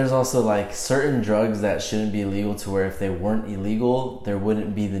certain drugs that shouldn't be illegal, to where if they weren't illegal, there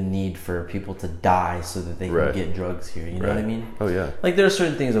wouldn't be the need for people to die so that they can get drugs here. You know what I mean? Oh yeah. Like there are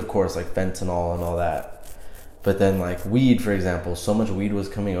certain things, of course, like fentanyl and all that. But then like weed, for example, so much weed was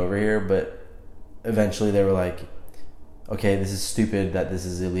coming over here, but eventually they were like, okay, this is stupid that this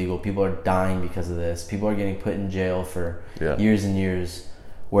is illegal. People are dying because of this. People are getting put in jail for years and years.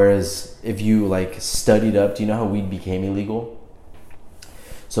 Whereas if you like studied up, do you know how weed became illegal?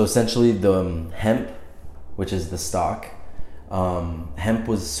 So essentially the hemp, which is the stock, hemp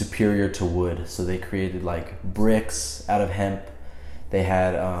was superior to wood. So they created like bricks out of hemp. They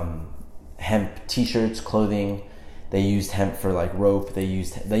had hemp t-shirts, clothing. They used hemp for like rope. They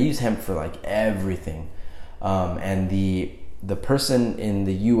used hemp for like everything. And the person in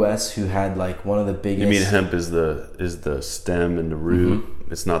the U.S. who had like one of the biggest. You mean hemp is the stem and the root?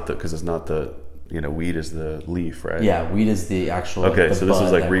 Mm-hmm. It's not the weed is the leaf, right? Yeah, weed is the actual. Okay, like, so this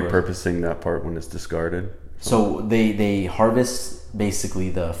is like repurposing that part when it's discarded. So they harvest basically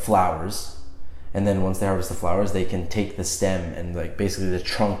the flowers, and then once they harvest the flowers, they can take the stem and like basically the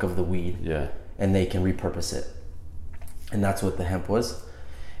trunk of the weed. Yeah. And they can repurpose it, and that's what the hemp was,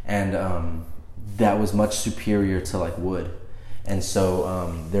 and that was much superior to like wood. And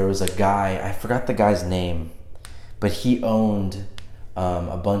so there was a guy, I forgot the guy's name, but he owned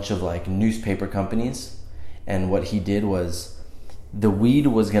a bunch of like newspaper companies, and what he did was the weed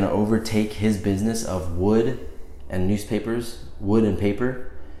was going to overtake his business of wood and newspapers, wood and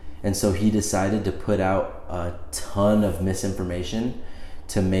paper. And so he decided to put out a ton of misinformation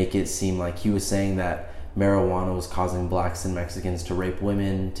to make it seem like he was saying that marijuana was causing blacks and Mexicans to rape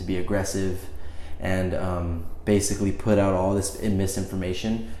women, to be aggressive, and basically put out all this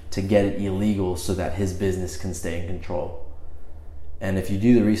misinformation to get it illegal so that his business can stay in control. And if you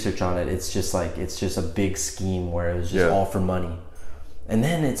do the research on it, it's just a big scheme where it was just all for money. And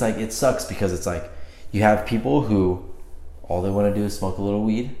then it's like, it sucks because it's like you have people who all they want to do is smoke a little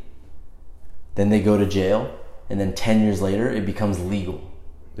weed, then they go to jail, and then 10 years later it becomes legal.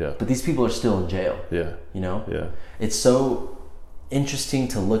 Yeah. But these people are still in jail. Yeah. Yeah. It's so interesting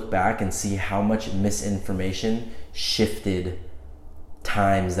to look back and see how much misinformation shifted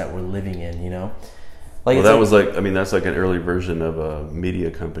times that we're living in, Like, well, that was like, that's like an early version of a media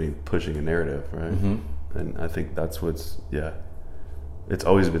company pushing a narrative, right? Mm-hmm. And I think that's it's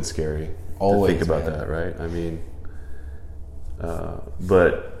always been scary to think about that, right?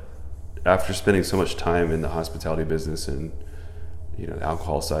 But after spending so much time in the hospitality business and, the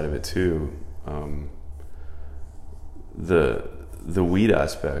alcohol side of it too, the weed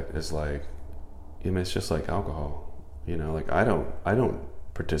aspect is like, it's just like alcohol, like I don't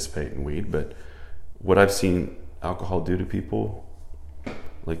participate in weed, but what I've seen alcohol do to people,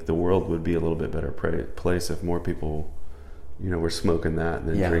 like the world would be a little bit better place if more people, were smoking that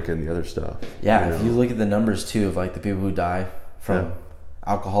than drinking the other stuff. Yeah, if you look at the numbers too of like the people who die from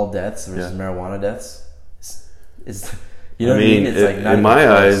alcohol deaths versus marijuana deaths, it's what I mean? It's like not in my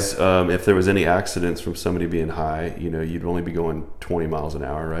eyes, if there was any accidents from somebody being high, you'd only be going 20 miles an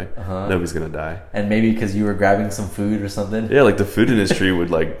hour, right? Uh-huh. Nobody's gonna die. And maybe because you were grabbing some food or something. Yeah, like the food industry would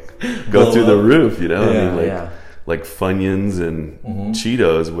like go through the roof, like Funyuns and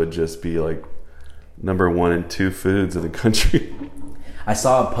Cheetos would just be like number 1 and 2 foods in the country. I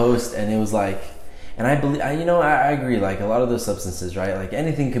saw a post and it was like, and I believe, I agree. Like a lot of those substances, right? Like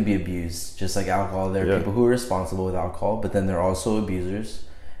anything can be abused, just like alcohol. There are people who are responsible with alcohol, but then there are also abusers.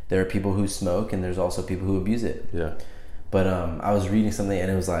 There are people who smoke, and there's also people who abuse it. Yeah. But I was reading something,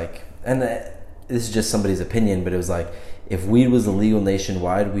 and it was like, and this is just somebody's opinion, but it was like, if weed was illegal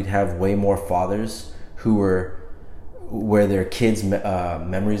nationwide, we'd have way more fathers where their kids'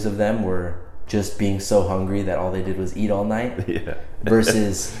 memories of them were just being so hungry that all they did was eat all night. Yeah.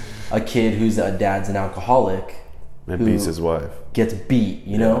 Versus a kid whose dad's an alcoholic and beats his wife, gets beat,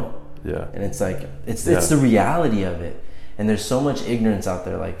 you know? Yeah. And it's like, it's the reality of it. And there's so much ignorance out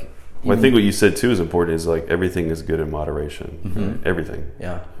there. Like, I think what you said too is important, is like everything is good in moderation. Mm-hmm. Right? Everything.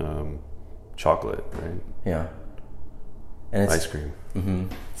 Yeah. Chocolate, right? Yeah. And it's ice cream. Mm-hmm.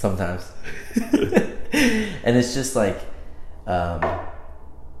 Sometimes. And it's just like,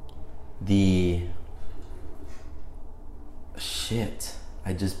 Shit.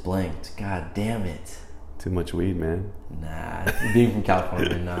 I just blanked. God damn it. Too much weed, man. Nah. Being from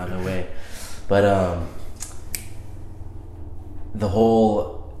California, nah, no way. But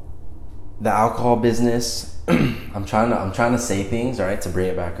the alcohol business, I'm trying to say things, all right, to bring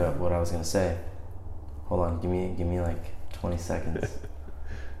it back up what I was gonna say. Hold on, give me like 20 seconds.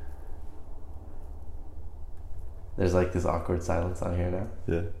 There's like this awkward silence on here now.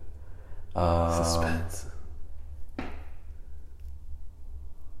 Yeah. Suspense.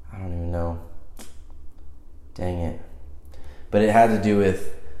 I don't even know. Dang it. But it had to do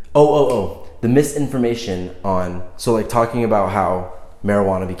with the misinformation on, so like talking about how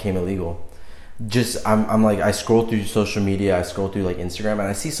marijuana became illegal. Just I'm like, I scroll through social media, I scroll through like Instagram, and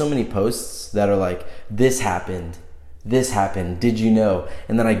I see so many posts that are like, this happened, did you know?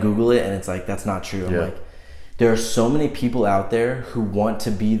 And then I Google it and it's like, that's not true. I'm like, there are so many people out there who want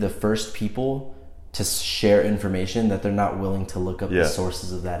to be the first people to share information that they're not willing to look up the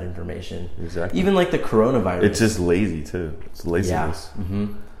sources of that information. Exactly. Even like the coronavirus. It's just lazy too. It's laziness. Yeah.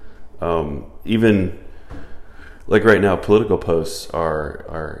 Mm-hmm. Even like right now, political posts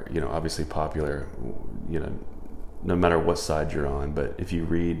are obviously popular, no matter what side you're on. But if you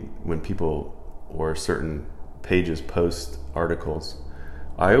read when people or certain pages post articles,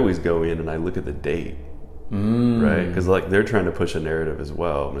 I always go in and I look at the date. Right, because like they're trying to push a narrative as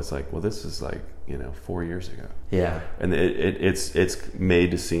well, and it's like, well, this is like 4 years ago. Yeah, and it's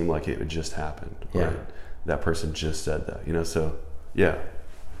made to seem like it just happened. Yeah, right? That person just said that. So yeah,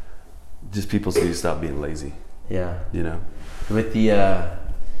 just people need to stop being lazy. Yeah, with the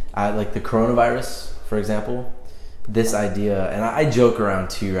like the coronavirus, for example, this idea, and I joke around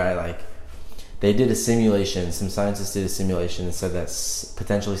too, right? Like they did a simulation. Some scientists did a simulation and said that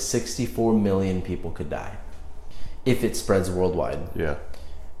potentially 64 million people could die if it spreads worldwide. Yeah.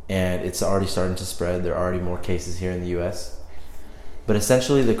 And it's already starting to spread. There are already more cases here in the US. But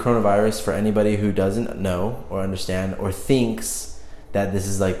essentially the coronavirus, for anybody who doesn't know or understand or thinks that this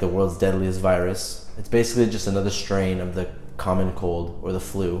is like the world's deadliest virus, it's basically just another strain of the common cold or the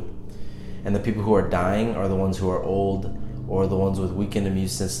flu. And the people who are dying are the ones who are old or the ones with weakened immune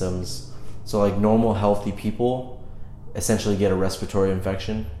systems. So like normal healthy people essentially get a respiratory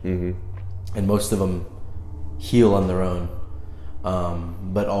infection, and most of them heal on their own.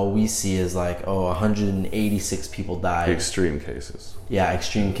 But all we see is like, 186 people died. Extreme cases. Yeah,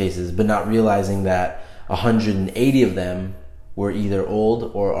 extreme cases, but not realizing that 180 of them were either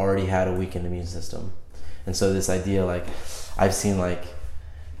old or already had a weakened immune system. And so this idea, like, I've seen like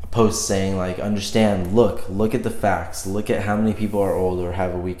posts saying like, understand, look at the facts, look at how many people are old or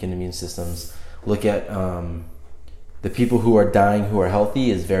have a weakened immune systems, look at the people who are dying who are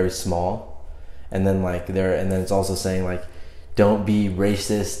healthy is very small. And then it's also saying like, don't be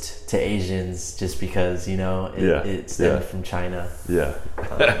racist to Asians just because it stemmed from China. Yeah.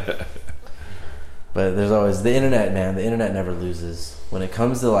 But there's always the internet, man. The internet never loses. When it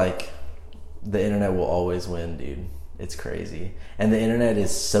comes to like, the internet will always win, dude. It's crazy. And the internet is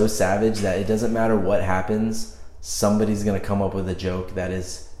so savage that it doesn't matter what happens, somebody's gonna come up with a joke that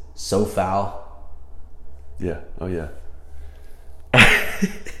is so foul. Yeah. Oh yeah.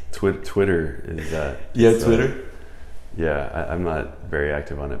 Twitter is that. Yeah, Twitter. Yeah, I'm not very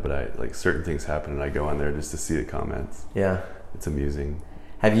active on it, but I like certain things happen and I go on there just to see the comments. Yeah. It's amusing.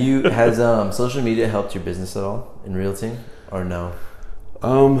 Has social media helped your business at all in realty or no?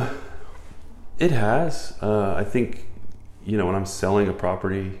 It has. I think, when I'm selling a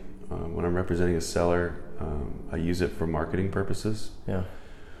property, when I'm representing a seller, I use it for marketing purposes. Yeah.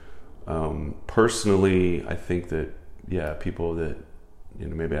 Personally, I think that, people that,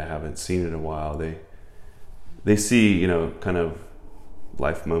 maybe I haven't seen in a while, they see, kind of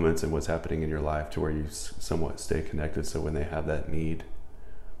life moments and what's happening in your life to where you somewhat stay connected. So when they have that need,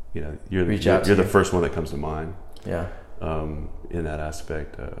 you're the first one that comes to mind. Yeah. In that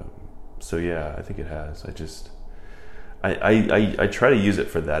aspect. So yeah, I think it has. I try to use it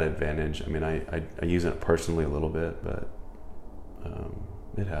for that advantage. I mean, I use it personally a little bit, but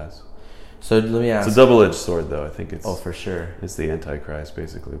it has. So let me ask. It's a double-edged sword, though. I think it's. Oh, for sure. It's the Antichrist,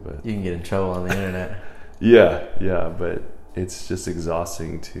 basically, but. You can get in trouble on the internet. Yeah, but it's just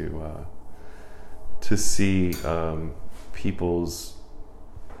exhausting to see people's,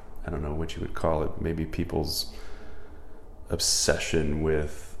 I don't know what you would call it, maybe people's obsession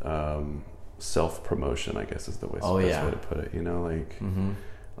with self-promotion, I guess is the best way to put it.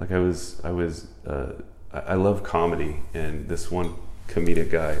 Like I love comedy, and this one comedic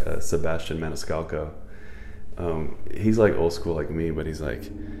guy, Sebastian Maniscalco, he's like old school like me, but he's like,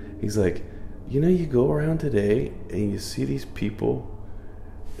 you go around today and you see these people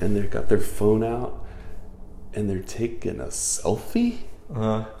and they've got their phone out and they're taking a selfie.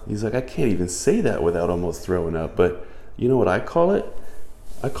 Uh-huh. He's like, I can't even say that without almost throwing up. But you know what I call it?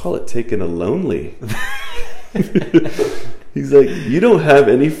 I call it taking a lonely. He's like, you don't have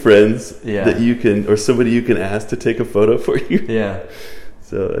any friends that you can, or somebody you can ask to take a photo for you. Yeah.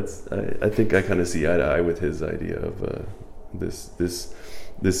 So I think I kind of see eye to eye with his idea of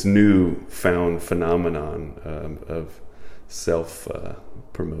this new found phenomenon of self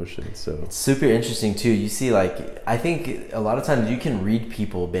promotion. So it's super interesting too. You see, like, I think a lot of times you can read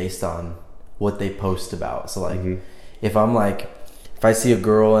people based on what they post about. So like, if I see a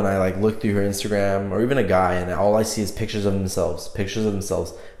girl and I like look through her Instagram, or even a guy, and all I see is pictures of themselves,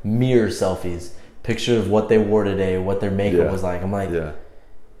 mirror selfies, pictures of what they wore today, what their makeup was like. I'm like,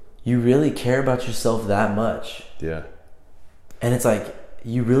 you really care about yourself that much? Yeah. And it's like,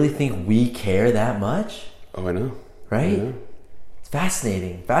 you really think we care that much? Oh, I know. Right? I know. It's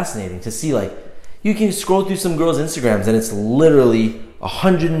fascinating to see. Like, you can scroll through some girls' Instagrams and it's literally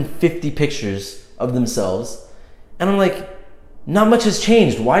 150 pictures of themselves. And I'm like, not much has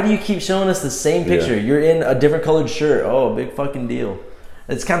changed. Why do you keep showing us the same picture? Yeah. You're in a different colored shirt. Oh, big fucking deal.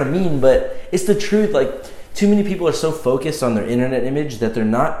 It's kind of mean, but it's the truth. Like, too many people are so focused on their internet image that they're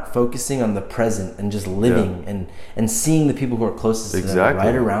not focusing on the present and just living and seeing the people who are closest to them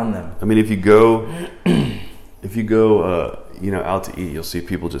right around them. I mean, if you go out to eat, you'll see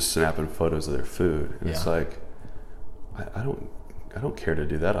people just snapping photos of their food, and it's like, I don't care to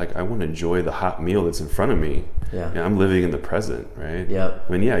do that. Like, I want to enjoy the hot meal that's in front of me. Yeah. And I'm living in the present, right? Yep.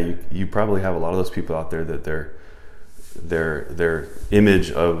 I mean, you probably have a lot of those people out there that their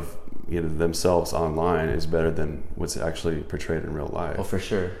image of themselves online is better than what's actually portrayed in real life. Oh, for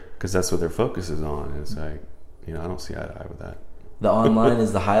sure. Because that's what their focus is on. It's like, I don't see eye to eye with that. The online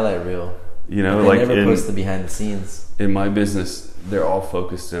is the highlight reel. They like never post the behind the scenes. In my business, they're all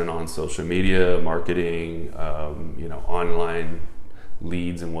focused in on social media, marketing, online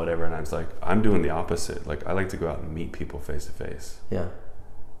leads and whatever. And I was like, I'm doing the opposite. Like, I like to go out and meet people face to face. Yeah.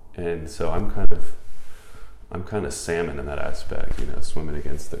 And so I'm kind of salmon in that aspect, swimming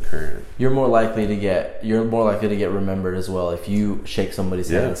against the current. You're more likely to get remembered as well if you shake somebody's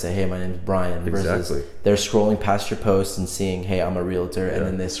hand and say, "Hey, my name's Brian." Versus they're scrolling past your post and seeing, "Hey, I'm a realtor," and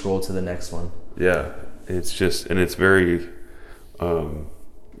then they scroll to the next one. Yeah, it's just, and it's very,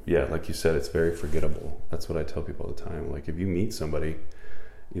 like you said, it's very forgettable. That's what I tell people all the time. Like, if you meet somebody,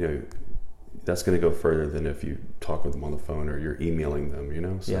 that's going to go further than if you talk with them on the phone or you're emailing them,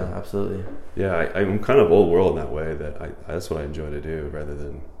 So, yeah, absolutely. Yeah, I'm kind of old world in that way, that that's what I enjoy to do rather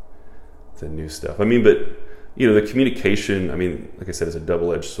than new stuff. I mean, but, the communication, I mean, like I said, is a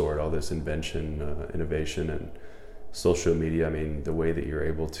double-edged sword, all this invention, innovation, and social media. I mean, the way that you're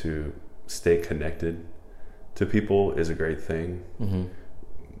able to stay connected to people is a great thing,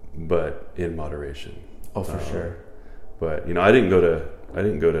 but in moderation. Oh, for sure. But, I didn't go to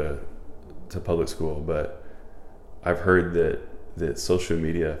public school, but I've heard that social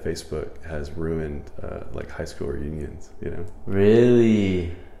media, Facebook, has ruined like high school reunions.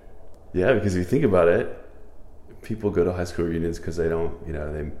 Really? Yeah, because if you think about it, people go to high school reunions because they don't,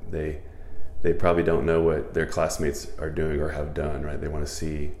 they probably don't know what their classmates are doing or have done, right? They want to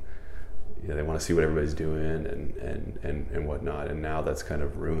see, they want to see what everybody's doing and whatnot. And now that's kind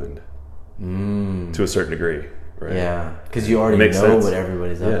of ruined to a certain degree, right? Yeah, because you already know what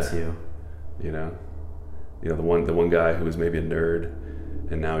everybody's up to. The one guy who was maybe a nerd,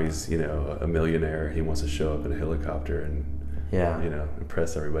 and now he's a millionaire. He wants to show up in a helicopter and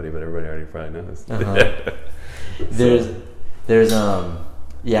impress everybody, but everybody already probably knows. So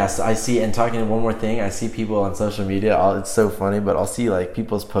I see. And talking one more thing, I see people on social media. It's so funny, but I'll see like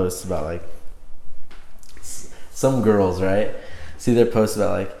people's posts about like some girls, right? See their posts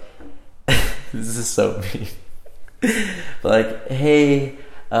about like this is so mean, but like, hey.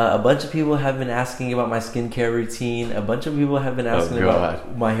 A bunch of people have been asking about my skincare routine. A bunch of people have been asking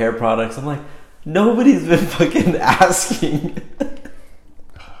about my hair products. I'm like, nobody's been fucking asking.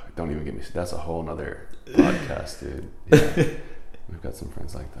 Don't even get me. That's a whole nother podcast, dude. Yeah. We've got some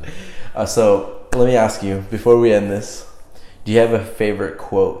friends like that. So let me ask you, before we end this, do you have a favorite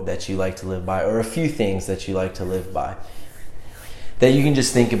quote that you like to live by, or a few things that you like to live by that you can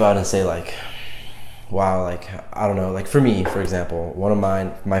just think about and say like, wow, like, I don't know, like for me, for example, one of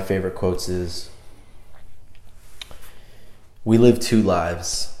my favorite quotes is, we live two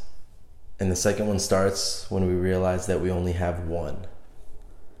lives, and the second one starts when we realize that we only have one.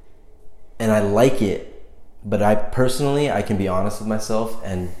 And I like it, but I can be honest with myself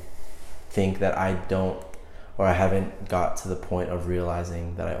and think that I haven't got to the point of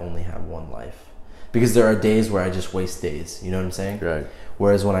realizing that I only have one life. Because there are days where I just waste days, you know what I'm saying? Right.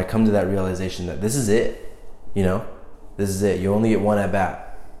 Whereas when I come to that realization that this is it, You know, this is it. You only get one at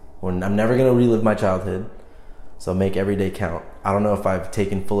bat. I'm never gonna relive my childhood, so make every day count. I don't know if I've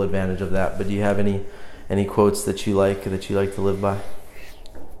taken full advantage of that, but do you have any quotes that you like to live by?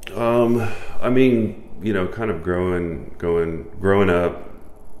 I mean, you know, kind of growing up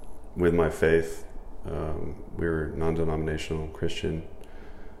with my faith. We were non-denominational Christian.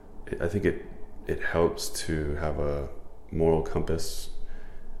 I think it helps to have a moral compass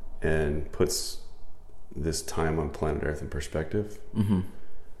and puts this time on planet Earth in perspective. Mm-hmm.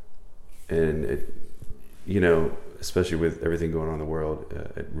 And it, you know, especially with everything going on in the world,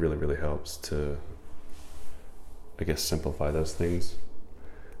 it really, really helps to, I guess, simplify those things.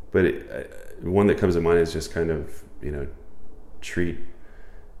 But one that comes to mind is just kind of, you know, treat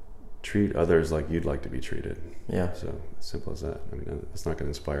others like you'd like to be treated. Yeah. So simple as that. I mean, it's not going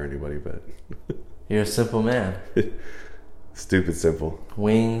to inspire anybody, but you're a simple man. Stupid simple.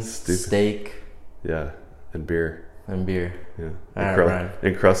 Wings, steak. Yeah, and beer. Yeah. All right, Ryan.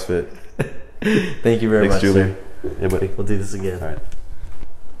 And CrossFit. Thank you very much, Julie. sir. Hey, buddy. We'll do this again. All right.